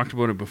 We've talked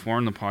about it before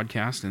in the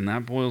podcast, and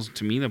that boils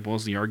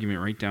the argument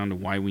right down to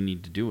why we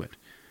need to do it.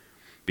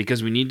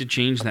 Because we need to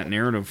change that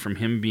narrative from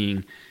him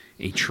being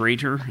a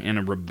traitor and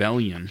a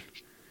rebellion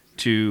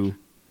to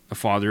a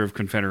father of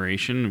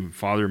Confederation, a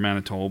father of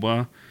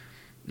Manitoba,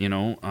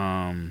 and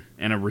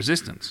a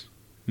resistance,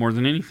 more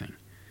than anything.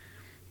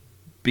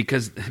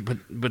 because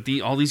but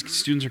all these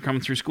students are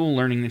coming through school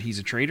learning that he's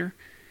a traitor,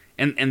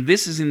 and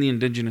this is in the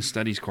Indigenous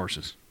Studies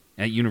courses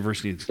at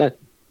universities.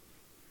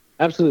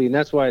 Absolutely, and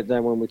that's why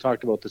when we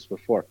talked about this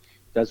before,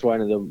 that's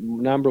one of the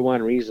number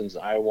one reasons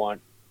I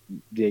want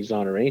the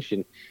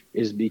exoneration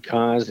is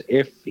because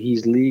if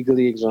he's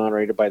legally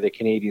exonerated by the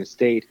Canadian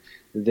state,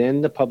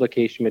 then the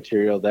publication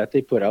material that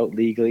they put out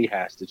legally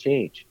has to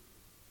change,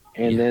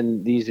 and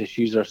then these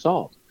issues are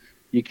solved.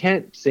 You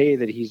can't say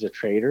that he's a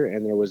traitor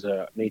and there was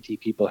Métis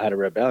people had a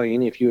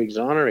rebellion if you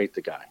exonerate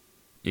the guy.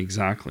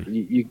 Exactly.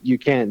 You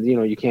can't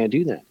you can't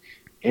do that.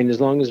 And as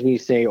long as we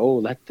say, oh,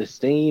 let the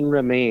stain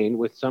remain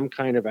with some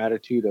kind of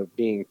attitude of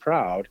being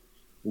proud,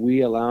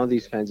 we allow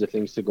these kinds of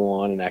things to go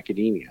on in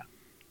academia.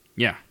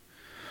 Yeah.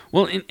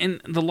 Well, and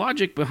the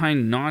logic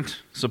behind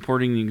not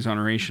supporting the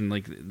exoneration,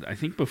 like I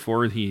think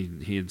before he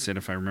had said,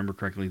 if I remember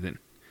correctly, that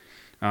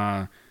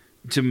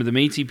to the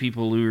Métis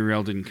people, Louis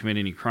Riel didn't commit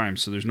any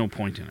crimes, so there's no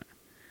point in it.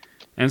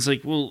 And it's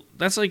like, well,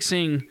 that's like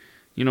saying,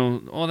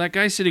 oh, that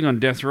guy's sitting on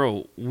death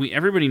row.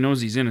 Everybody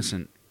knows he's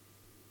innocent,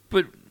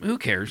 but who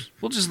cares?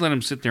 We'll just let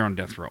him sit there on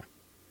death row.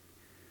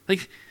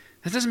 Like,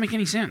 that doesn't make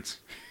any sense.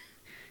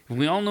 If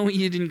we all know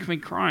he didn't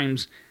commit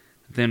crimes,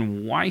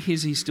 then why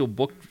is he still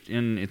booked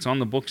and it's on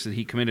the books that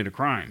he committed a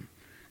crime?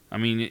 I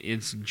mean,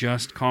 it's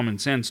just common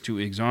sense to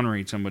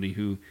exonerate somebody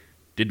who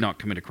did not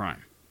commit a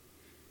crime.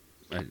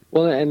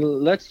 Well, and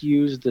let's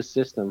use the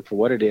system for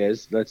what it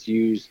is. Let's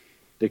use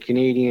the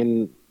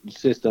Canadian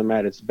system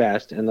at its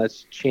best, and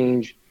let's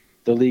change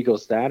the legal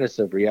status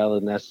of Riel,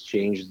 and let's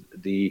change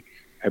the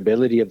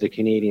ability of the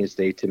Canadian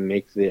state to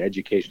make the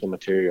educational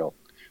material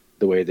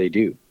the way they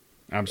do.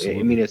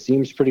 Absolutely. I mean, it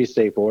seems pretty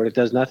straightforward. It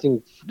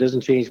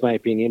doesn't change my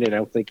opinion. I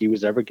don't think he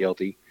was ever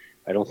guilty.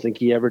 I don't think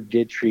he ever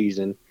did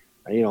treason.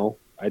 I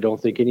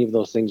don't think any of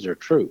those things are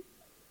true.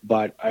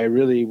 But I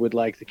really would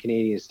like the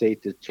Canadian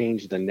state to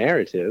change the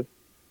narrative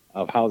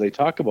of how they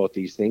talk about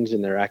these things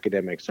in their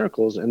academic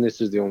circles, and this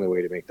is the only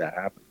way to make that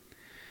happen.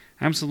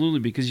 Absolutely,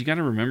 because you got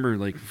to remember,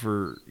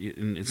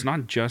 it's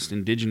not just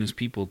Indigenous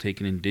people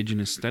taking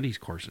Indigenous studies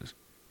courses.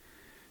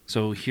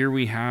 So here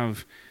we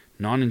have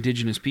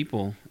non-Indigenous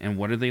people, and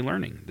what are they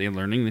learning? They're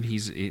learning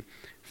that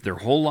their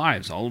whole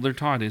lives, all they're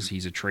taught is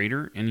he's a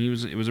traitor and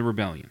it was a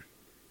rebellion.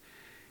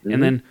 Mm-hmm.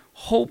 And then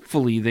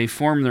hopefully they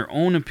form their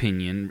own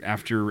opinion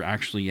after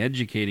actually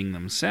educating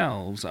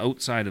themselves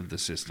outside of the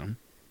system.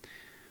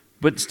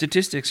 But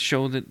statistics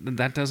show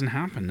that doesn't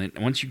happen. That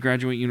once you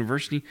graduate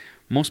university,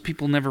 most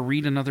people never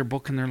read another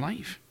book in their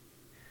life.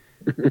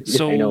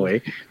 So, no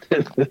way.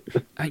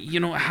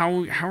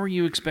 How are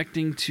you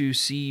expecting to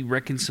see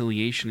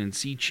reconciliation and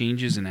see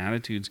changes in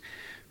attitudes?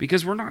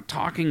 Because we're not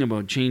talking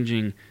about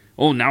changing.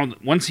 Oh, now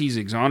once he's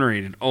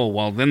exonerated,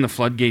 then the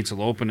floodgates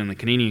will open and the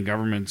Canadian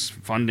government's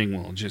funding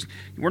will just.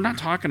 We're not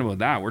talking about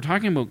that. We're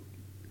talking about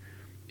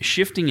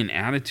shifting an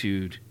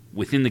attitude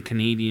within the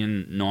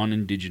Canadian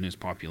non-Indigenous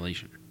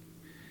population.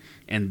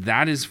 And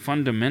that is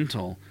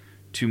fundamental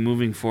to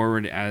moving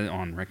forward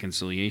on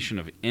reconciliation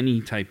of any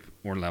type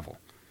or level.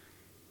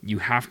 You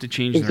have to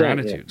change their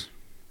attitudes.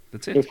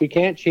 That's it. If we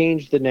can't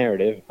change the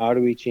narrative, how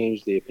do we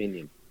change the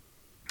opinion?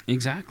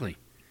 Exactly.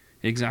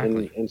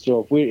 And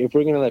so if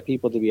we're going to let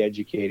people to be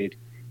educated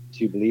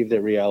to believe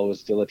that Riel was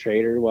still a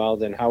traitor, well,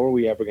 then how are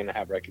we ever going to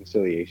have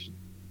reconciliation?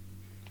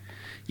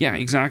 Yeah,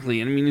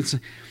 exactly. And I mean,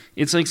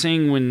 it's like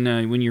saying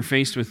when you're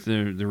faced with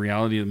the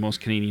reality that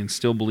most Canadians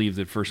still believe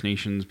that First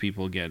Nations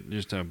people get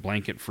just a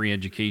blanket free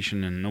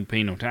education and no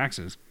pay, no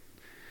taxes.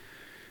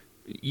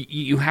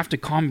 You have to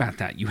combat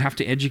that. You have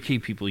to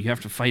educate people. You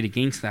have to fight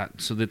against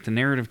that so that the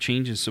narrative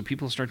changes, so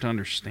people start to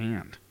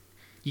understand.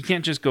 You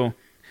can't just go,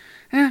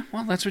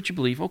 well, that's what you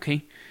believe.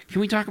 Okay, can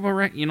we talk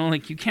about you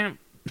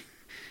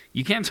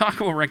can't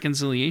talk about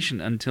reconciliation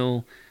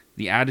until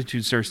the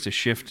attitude starts to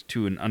shift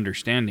to an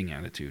understanding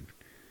attitude.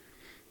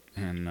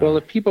 And, well,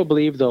 if people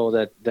believe, though,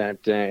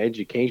 that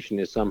education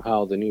is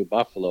somehow the new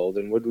buffalo,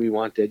 then would we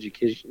want the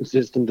education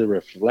system to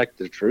reflect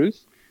the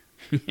truth?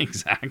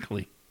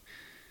 Exactly.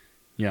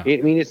 Yeah.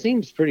 It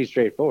seems pretty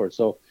straightforward.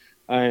 So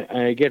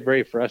I get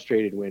very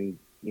frustrated when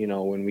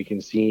we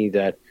can see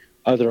that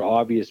other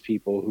obvious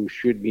people who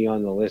should be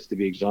on the list to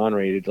be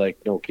exonerated, like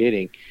no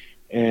kidding,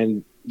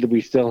 and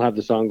we still have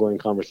this ongoing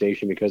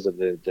conversation because of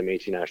the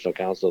Métis National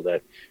Council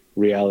that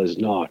Riel is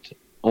not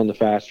on the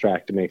fast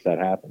track to make that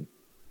happen.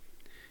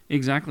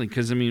 Exactly,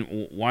 because I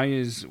mean, why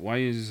is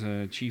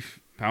Chief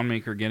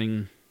Poundmaker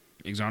getting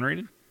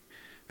exonerated?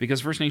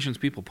 Because First Nations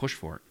people push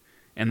for it,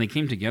 and they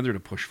came together to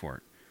push for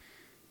it.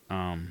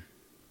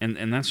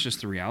 And that's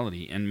just the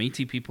reality. And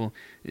Métis people,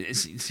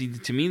 see,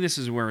 to me, this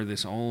is where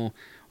this all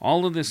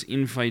of this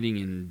infighting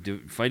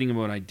and fighting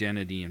about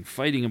identity and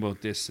fighting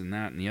about this and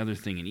that and the other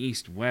thing, and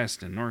east,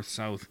 west, and north,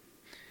 south,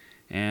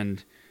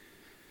 and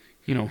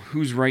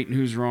who's right and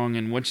who's wrong,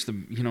 and what's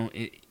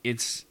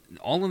it's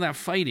all of that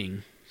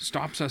fighting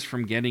stops us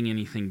from getting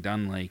anything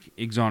done like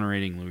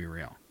exonerating Louis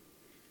Riel.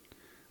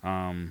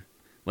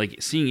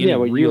 Like seeing any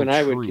what real you and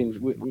I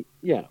true...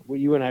 what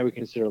you and I would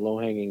consider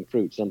low-hanging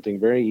fruit, something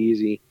very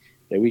easy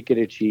that we could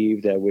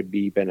achieve that would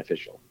be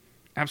beneficial.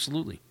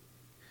 Absolutely.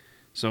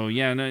 So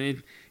yeah, no,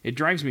 it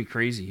drives me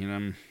crazy,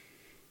 and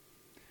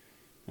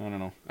I don't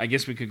know. I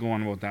guess we could go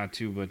on about that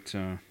too, but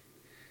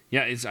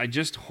yeah, I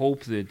just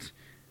hope that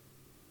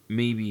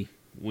maybe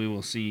we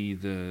will see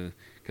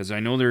because I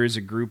know there is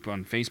a group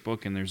on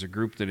Facebook and there's a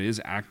group that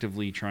is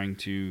actively trying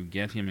to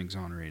get him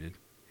exonerated,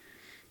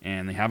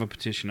 and they have a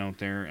petition out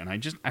there, and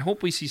I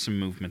hope we see some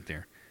movement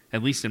there,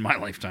 at least in my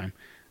lifetime.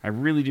 I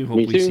really do hope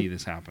we see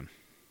this happen.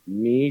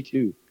 Me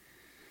too.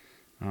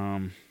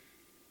 And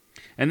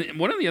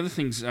one of the other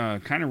things,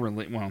 kind of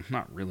well,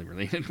 not really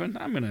related, but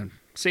I'm gonna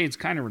say it's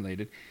kind of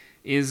related,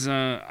 is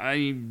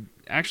I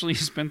actually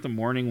spent the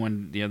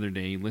morning the other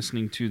day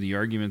listening to the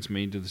arguments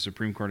made to the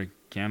Supreme Court of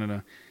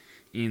Canada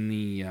in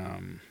the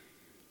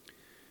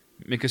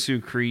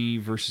Mikisew Cree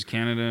versus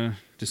Canada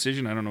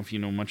decision. I don't know if you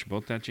know much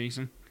about that,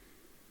 Jason.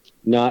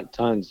 Not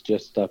tons,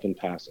 just stuff in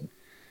passing.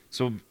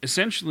 So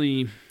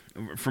essentially,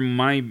 from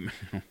my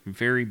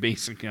very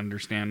basic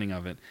understanding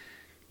of it,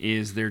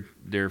 is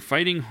they're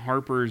fighting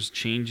Harper's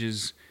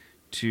changes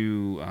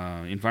to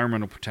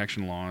environmental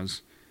protection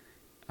laws,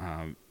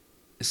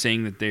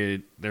 saying that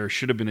there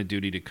should have been a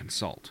duty to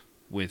consult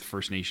with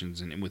First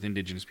Nations and with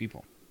Indigenous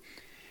people.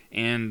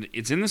 And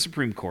it's in the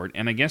Supreme Court,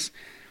 and I guess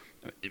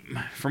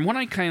from what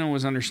I kind of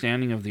was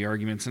understanding of the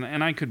arguments,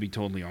 and I could be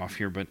totally off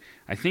here, but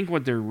I think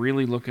what they're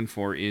really looking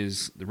for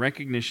is the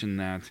recognition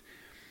that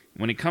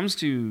when it comes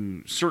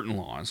to certain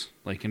laws,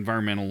 like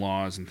environmental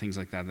laws and things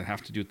like that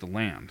have to do with the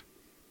land,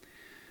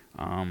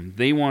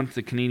 they want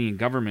the Canadian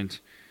government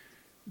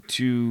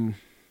to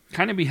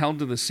kind of be held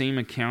to the same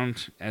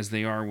account as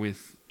they are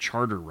with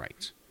charter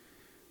rights.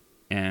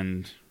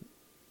 And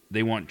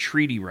they want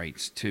treaty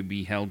rights to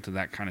be held to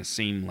that kind of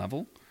same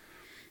level.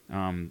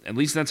 At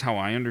least that's how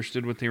I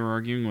understood what they were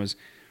arguing, was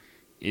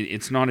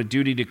it's not a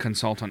duty to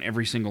consult on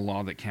every single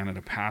law that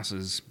Canada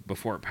passes.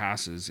 Before it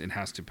passes, it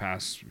has to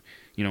pass,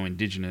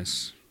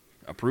 Indigenous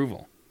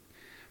approval.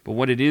 But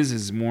what it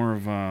is more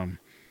of,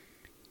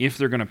 if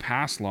they're going to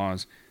pass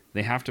laws,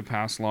 they have to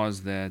pass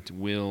laws that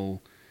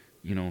will,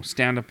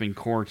 stand up in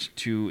court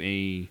to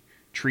a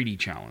treaty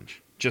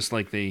challenge, just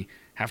like they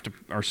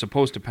are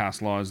supposed to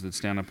pass laws that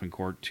stand up in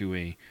court to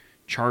a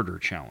charter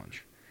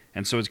challenge.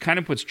 And so it kind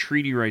of puts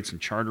treaty rights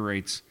and charter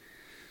rights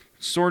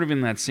sort of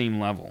in that same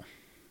level,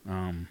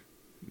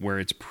 where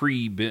it's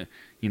pre-law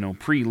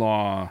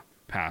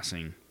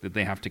passing that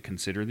they have to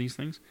consider these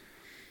things.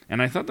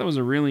 And I thought that was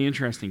a really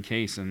interesting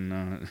case.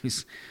 And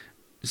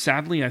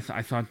sadly, I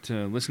thought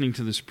listening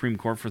to the Supreme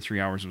Court for 3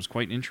 hours was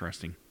quite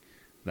interesting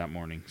that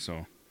morning.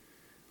 So,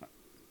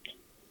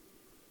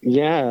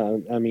 yeah,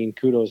 I mean,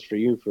 kudos for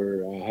you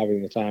for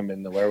having the time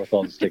and the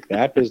wherewithal to stick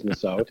that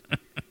business out.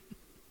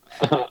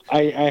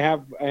 I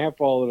have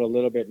followed a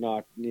little bit,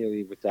 not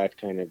nearly with that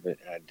kind of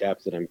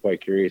depth, and I'm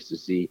quite curious to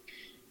see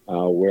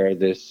where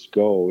this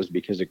goes,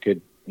 because it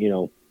could,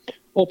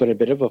 open a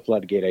bit of a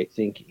floodgate. I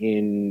think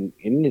in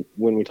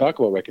when we talk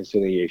about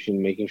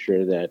reconciliation, making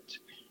sure that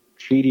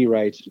treaty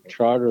rights,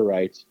 charter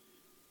rights,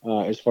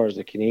 as far as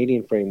the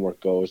Canadian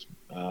framework goes,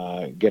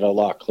 get a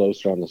lot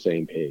closer on the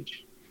same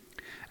page.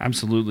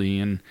 Absolutely,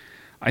 and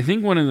I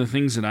think one of the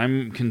things that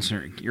I'm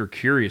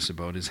curious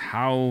about is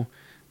how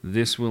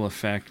this will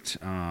affect,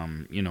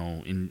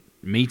 in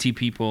Métis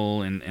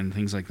people and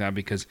things like that,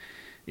 because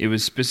it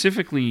was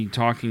specifically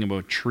talking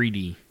about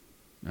treaty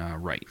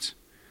rights.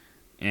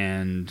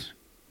 And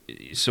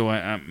so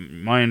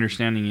my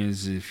understanding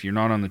is if you're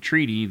not on the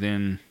treaty,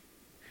 then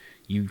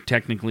you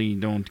technically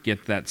don't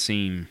get that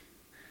same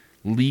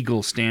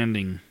legal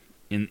standing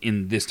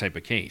in this type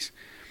of case.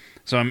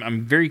 So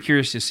I'm very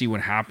curious to see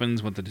what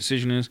happens, what the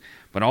decision is,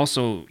 but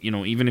also,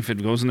 even if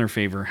it goes in their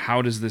favor,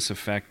 how does this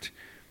affect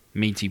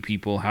Métis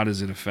people? How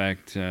does it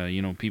affect,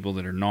 people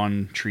that are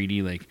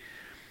non-treaty?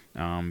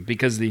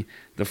 Because the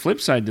flip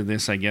side to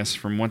this, I guess,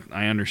 from what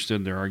I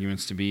understood their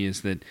arguments to be,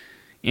 is that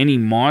any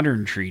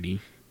modern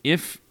treaty,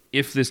 if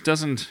this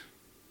doesn't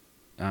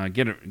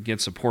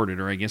get supported,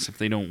 or I guess if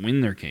they don't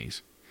win their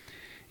case,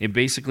 it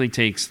basically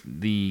takes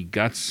the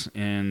guts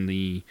and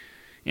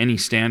any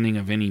standing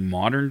of any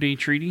modern day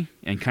treaty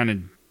and kind of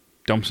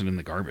dumps it in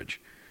the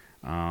garbage.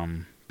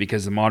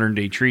 Because the modern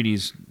day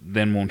treaties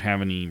then won't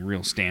have any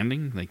real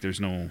standing. Like there's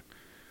no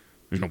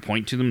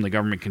point to them. The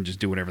government can just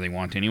do whatever they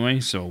want anyway.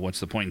 So what's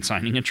the point in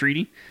signing a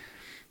treaty?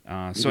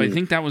 So I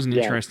think that was an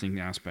interesting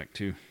aspect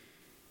too.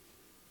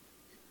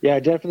 Yeah,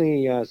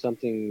 definitely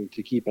something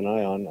to keep an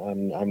eye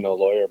on. I'm no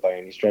lawyer by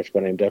any stretch,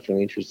 but I'm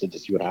definitely interested to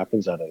see what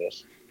happens out of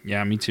this.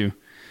 Yeah, me too.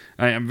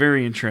 I'm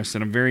very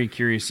interested. I'm very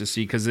curious to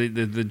see, because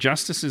the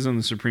justices on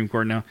the Supreme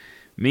Court now,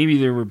 maybe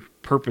they were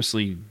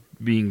purposely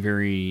being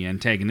very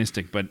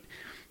antagonistic, but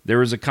there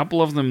was a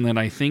couple of them that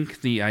I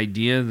think the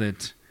idea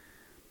that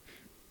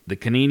the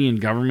Canadian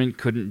government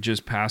couldn't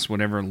just pass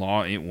whatever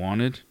law it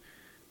wanted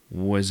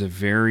was a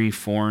very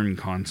foreign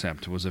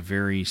concept, was a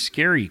very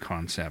scary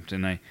concept.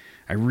 And I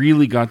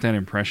really got that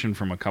impression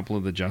from a couple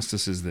of the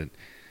justices, that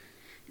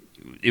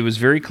it was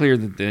very clear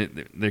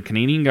that the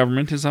Canadian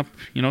government is up,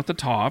 at the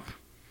top,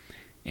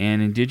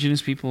 and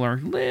Indigenous people are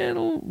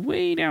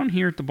way down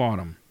here at the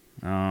bottom.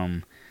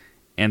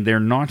 And they're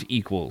not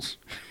equals.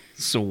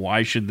 So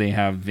why should they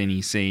have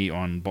any say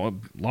on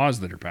laws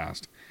that are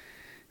passed?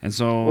 And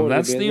so Totally,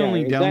 that's but the yeah,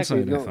 only exactly. downside,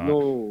 I No, thought.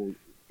 no,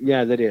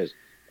 yeah, that is,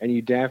 and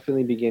you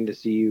definitely begin to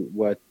see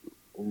what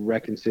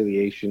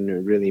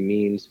reconciliation really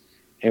means.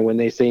 And when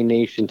they say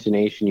nation to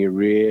nation,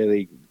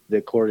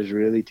 the court is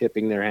really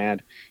tipping their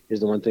hand. Is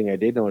the one thing I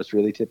did notice,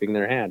 really tipping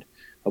their hand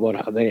about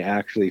how they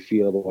actually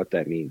feel about what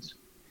that means.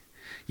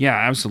 Yeah,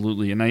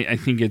 absolutely. And I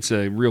think it's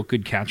a real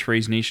good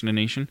catchphrase, nation to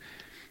nation.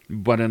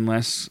 But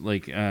unless,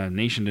 like,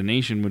 nation to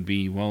nation would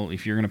be, well,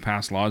 if you're going to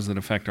pass laws that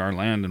affect our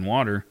land and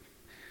water,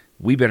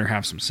 we better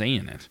have some say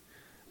in it.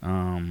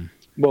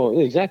 Well,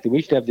 exactly.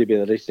 We should have the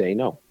ability to say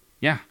no.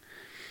 Yeah.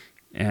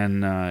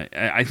 And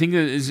I think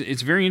that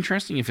it's very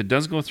interesting. If it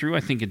does go through,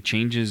 I think it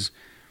changes.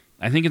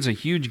 I think it's a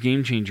huge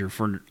game changer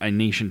for a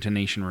nation to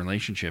nation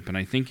relationship. And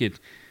I think it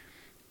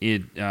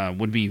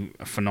would be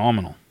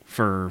phenomenal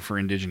for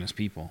Indigenous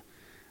people.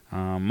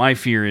 My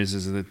fear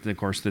is that, of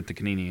course, that the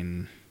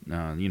Canadian,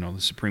 the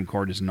Supreme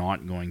Court is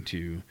not going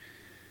to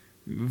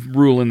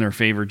rule in their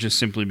favor just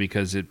simply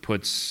because it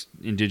puts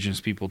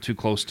Indigenous people too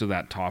close to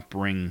that top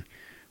ring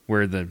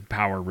where the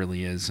power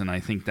really is. And I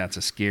think that's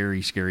a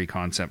scary, scary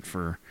concept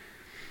for,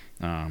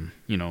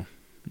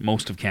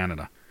 most of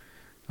Canada.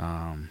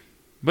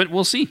 But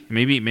we'll see.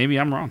 Maybe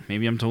I'm wrong.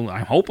 I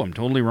hope I'm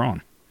totally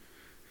wrong.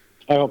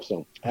 I hope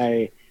so.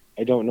 I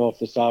don't know if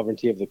the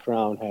sovereignty of the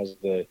crown has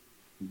the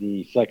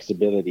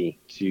flexibility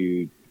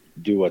to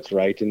do what's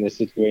right in this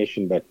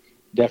situation, but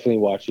definitely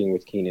watching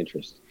with keen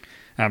interest.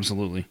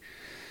 Absolutely.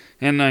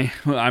 And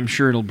I'm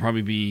sure it'll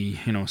probably be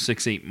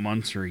 6-8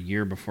 months or a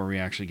year before we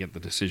actually get the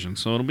decision.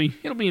 So it'll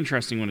be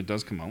interesting when it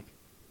does come out.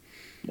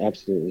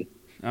 Absolutely.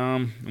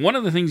 One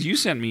of the things you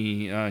sent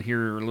me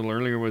here a little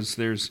earlier was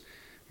there's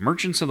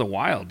Merchants of the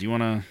Wild. Do you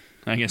want to,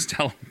 I guess,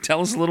 tell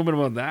us a little bit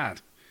about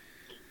that?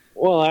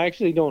 Well, I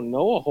actually don't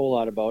know a whole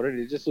lot about it.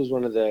 It just was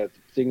one of the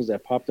things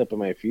that popped up in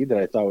my feed that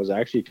I thought was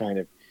actually kind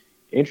of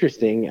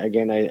interesting.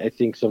 Again, I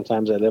think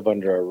sometimes I live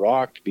under a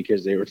rock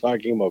because they were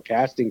talking about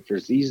casting for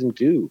season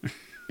 2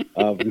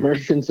 of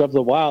Merchants of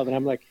the Wild. And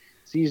I'm like,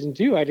 season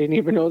 2? I didn't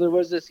even know there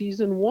was a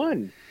season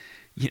 1.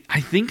 Yeah,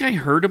 I think I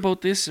heard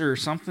about this or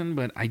something,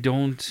 but I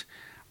didn't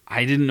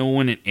know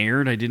when it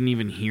aired. I didn't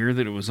even hear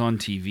that it was on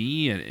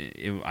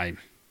TV. I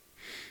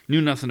knew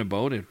nothing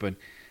about it, but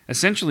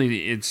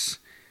essentially it's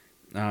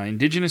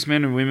Indigenous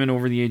men and women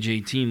over the age of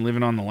 18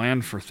 living on the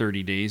land for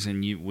 30 days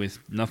and with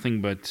nothing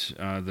but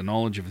the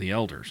knowledge of the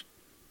elders.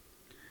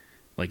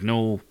 Like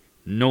no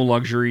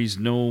luxuries,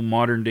 no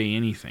modern day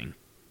anything.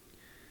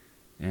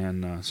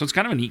 And so it's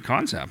kind of a neat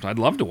concept. I'd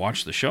love to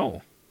watch the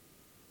show.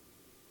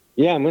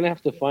 Yeah, I'm going to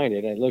have to find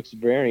it. It looks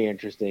very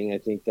interesting. I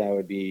think that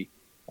would be,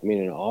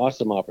 an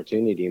awesome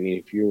opportunity.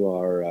 If you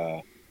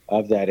are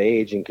of that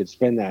age and could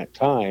spend that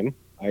time,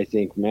 I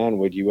think, man,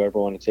 would you ever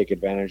want to take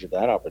advantage of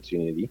that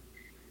opportunity?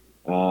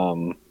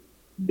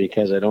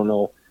 Because I don't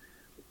know,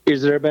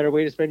 is there a better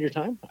way to spend your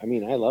time? I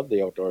love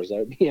the outdoors.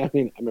 I'm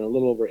a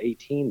little over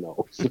 18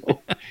 though. So.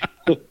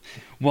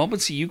 Well,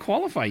 but see, you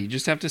qualify. You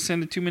just have to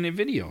send a 2-minute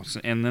video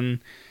and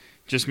then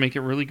just make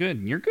it really good.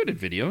 And you're good at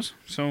videos,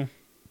 so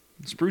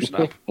spruce it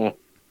up.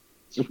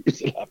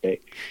 Spruce it up, eh?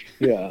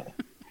 Yeah.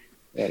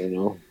 I don't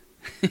know.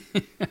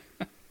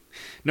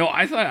 No,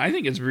 I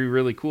think it's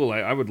really cool.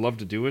 I would love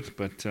to do it,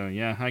 but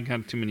I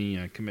got too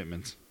many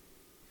commitments.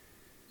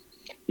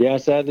 Yeah,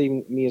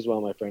 sadly, me as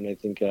well, my friend. I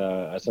think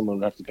someone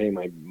would have to pay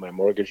my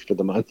mortgage for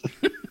the month.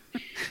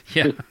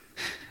 Yeah,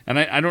 and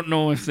I don't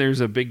know if there's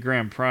a big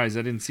grand prize.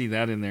 I didn't see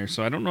that in there,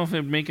 so I don't know if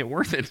it'd make it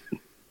worth it.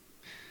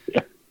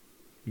 Yeah.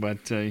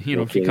 But,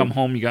 if you come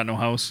home, you got no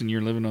house, and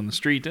you're living on the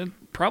street, it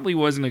probably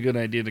wasn't a good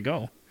idea to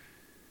go.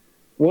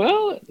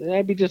 Well,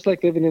 that'd be just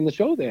like living in the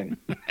show then.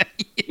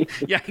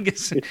 Yeah, I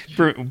guess it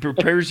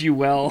prepares you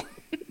well.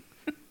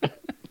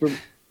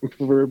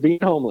 for being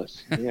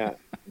homeless. Yeah,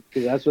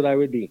 because that's what I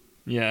would be.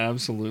 Yeah,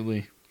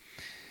 absolutely.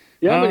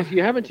 Yeah, but if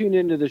you haven't tuned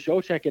into the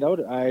show, check it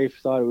out. I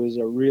thought it was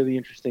a really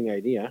interesting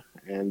idea,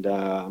 and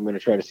I'm going to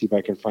try to see if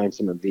I can find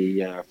some of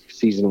the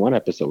season 1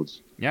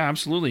 episodes. Yeah,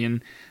 absolutely.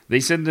 And they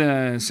said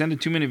send a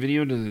 2-minute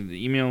video to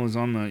the email is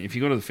on the. If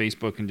you go to the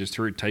Facebook and just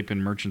type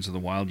in Merchants of the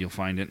Wild, you'll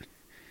find it.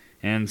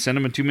 And send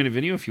them a 2-minute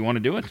video if you want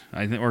to do it.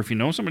 Or if you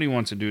know somebody who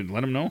wants to do it,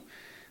 let them know.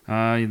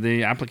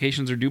 The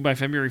applications are due by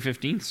February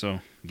 15th,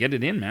 so get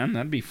it in, man.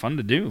 That'd be fun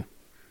to do.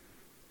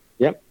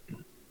 Yep.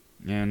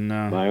 And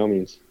by all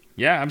means.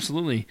 Yeah,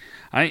 absolutely.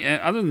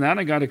 Other than that,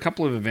 I got a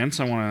couple of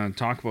events I want to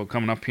talk about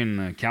coming up in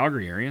the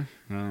Calgary area.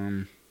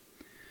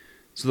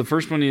 So the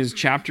first one is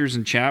Chapters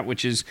and Chat,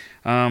 which is,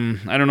 I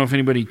don't know if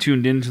anybody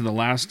tuned into the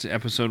last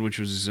episode, which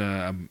was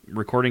a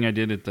recording I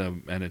did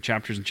at a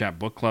Chapters and Chat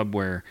book club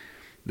where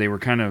they were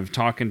kind of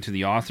talking to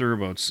the author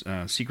about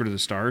Secret of the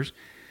Stars.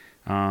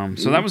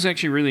 So that was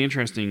actually a really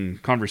interesting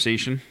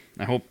conversation.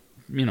 I hope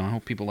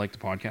people liked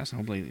the podcast. I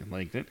hope they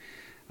liked it.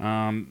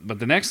 But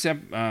the next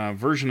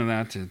version of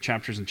that,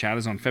 Chapters and Chat,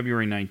 is on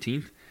February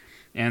 19th.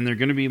 And they're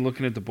going to be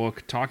looking at the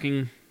book I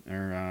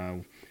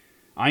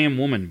Am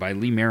Woman by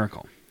Lee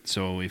Maracle.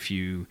 So if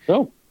you've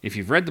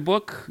read the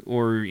book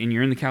or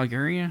you're in the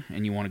Calgary area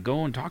and you want to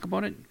go and talk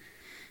about it,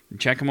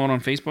 check them out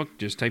on Facebook.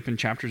 Just type in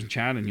Chapters in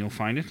Chat and you'll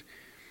find it.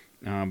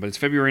 But it's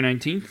February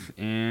 19th,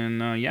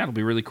 and it'll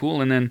be really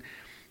cool. And then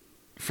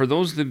for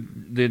those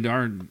that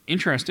are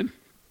interested,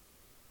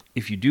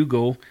 if you do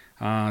go,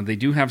 they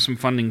do have some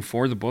funding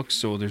for the books,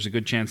 so there's a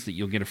good chance that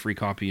you'll get a free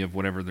copy of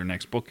whatever their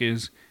next book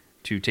is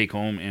to take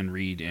home and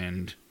read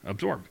and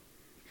absorb.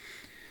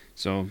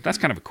 So that's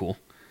kind of cool.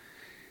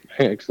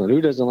 Excellent.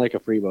 Who doesn't like a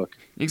free book?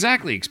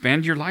 Exactly.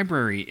 Expand your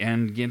library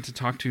and get to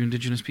talk to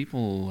Indigenous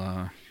people.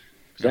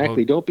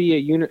 Exactly. Don't be a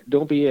unit.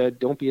 Don't be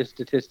a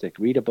statistic.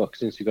 Read a book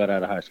since you got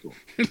out of high school.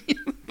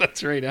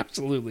 That's right.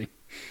 Absolutely.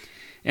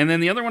 And then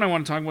the other one I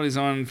want to talk about is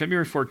on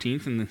February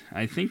 14th, and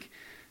I think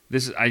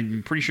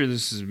I'm pretty sure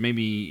this is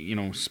maybe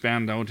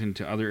spanned out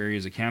into other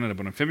areas of Canada.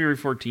 But on February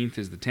 14th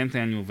is the 10th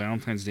annual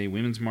Valentine's Day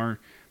Women's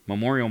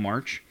Memorial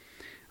March,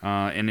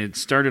 and it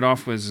started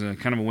off as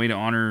kind of a way to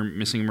honor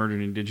missing and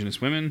murdered Indigenous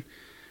women.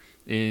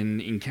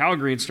 In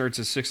Calgary, it starts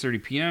at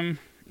 6:30 p.m.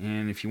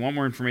 And if you want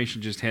more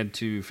information, just head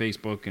to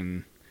Facebook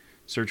and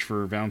search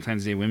for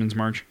Valentine's Day Women's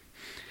March.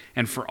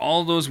 And for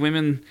all those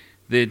women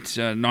that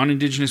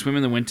non-Indigenous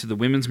women that went to the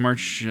Women's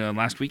March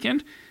last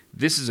weekend,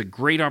 this is a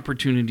great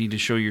opportunity to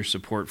show your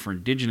support for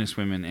Indigenous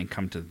women and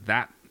come to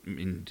that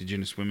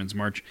Indigenous Women's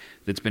March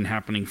that's been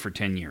happening for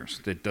 10 years.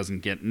 That doesn't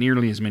get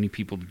nearly as many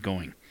people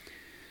going.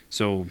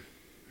 So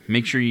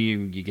make sure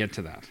you get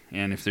to that.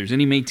 And if there's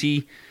any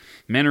Métis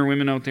men or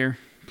women out there,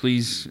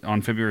 please,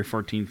 on February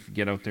 14th,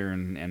 get out there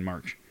and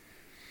march.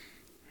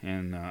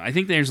 And I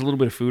think there's a little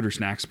bit of food or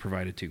snacks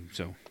provided too.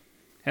 So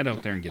head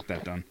out there and get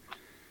that done.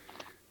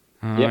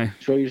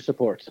 Show your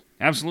support.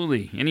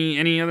 Absolutely.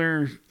 Any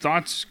other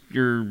thoughts,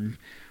 your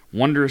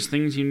wondrous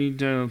things you need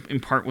to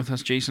impart with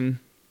us, Jason?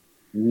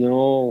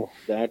 No,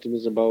 that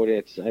was about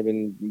it.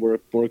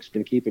 Work's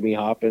been keeping me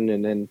hopping,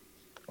 and then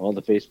all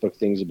the Facebook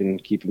things have been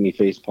keeping me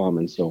face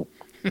palming. So.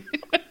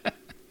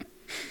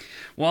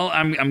 Well,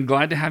 I'm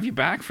glad to have you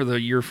back for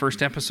your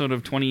first episode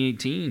of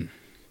 2018.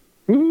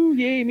 Ooh,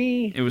 yay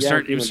me! It was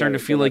starting to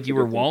feel like you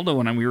were Waldo,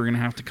 and we were going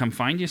to have to come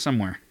find you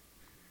somewhere.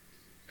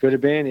 Could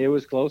have been. It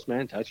was close,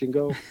 man. Touch and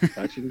go.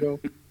 Touch and go.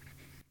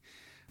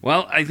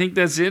 Well, I think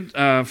that's it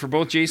for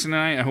both Jason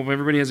and I. I hope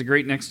everybody has a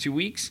great next 2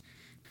 weeks.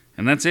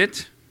 And that's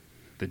it.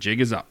 The jig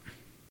is up.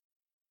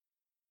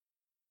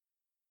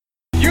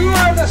 You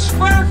are the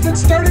spark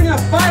that's starting a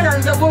fire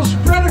that will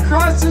spread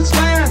across this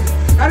land.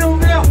 And it will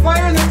be a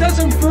fire that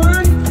doesn't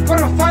burn, but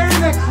a fire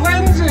that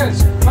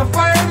cleanses. A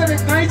fire that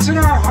ignites in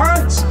our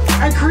hearts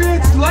and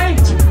creates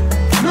light.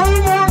 No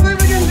more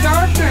living in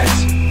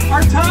darkness.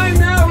 Our time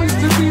now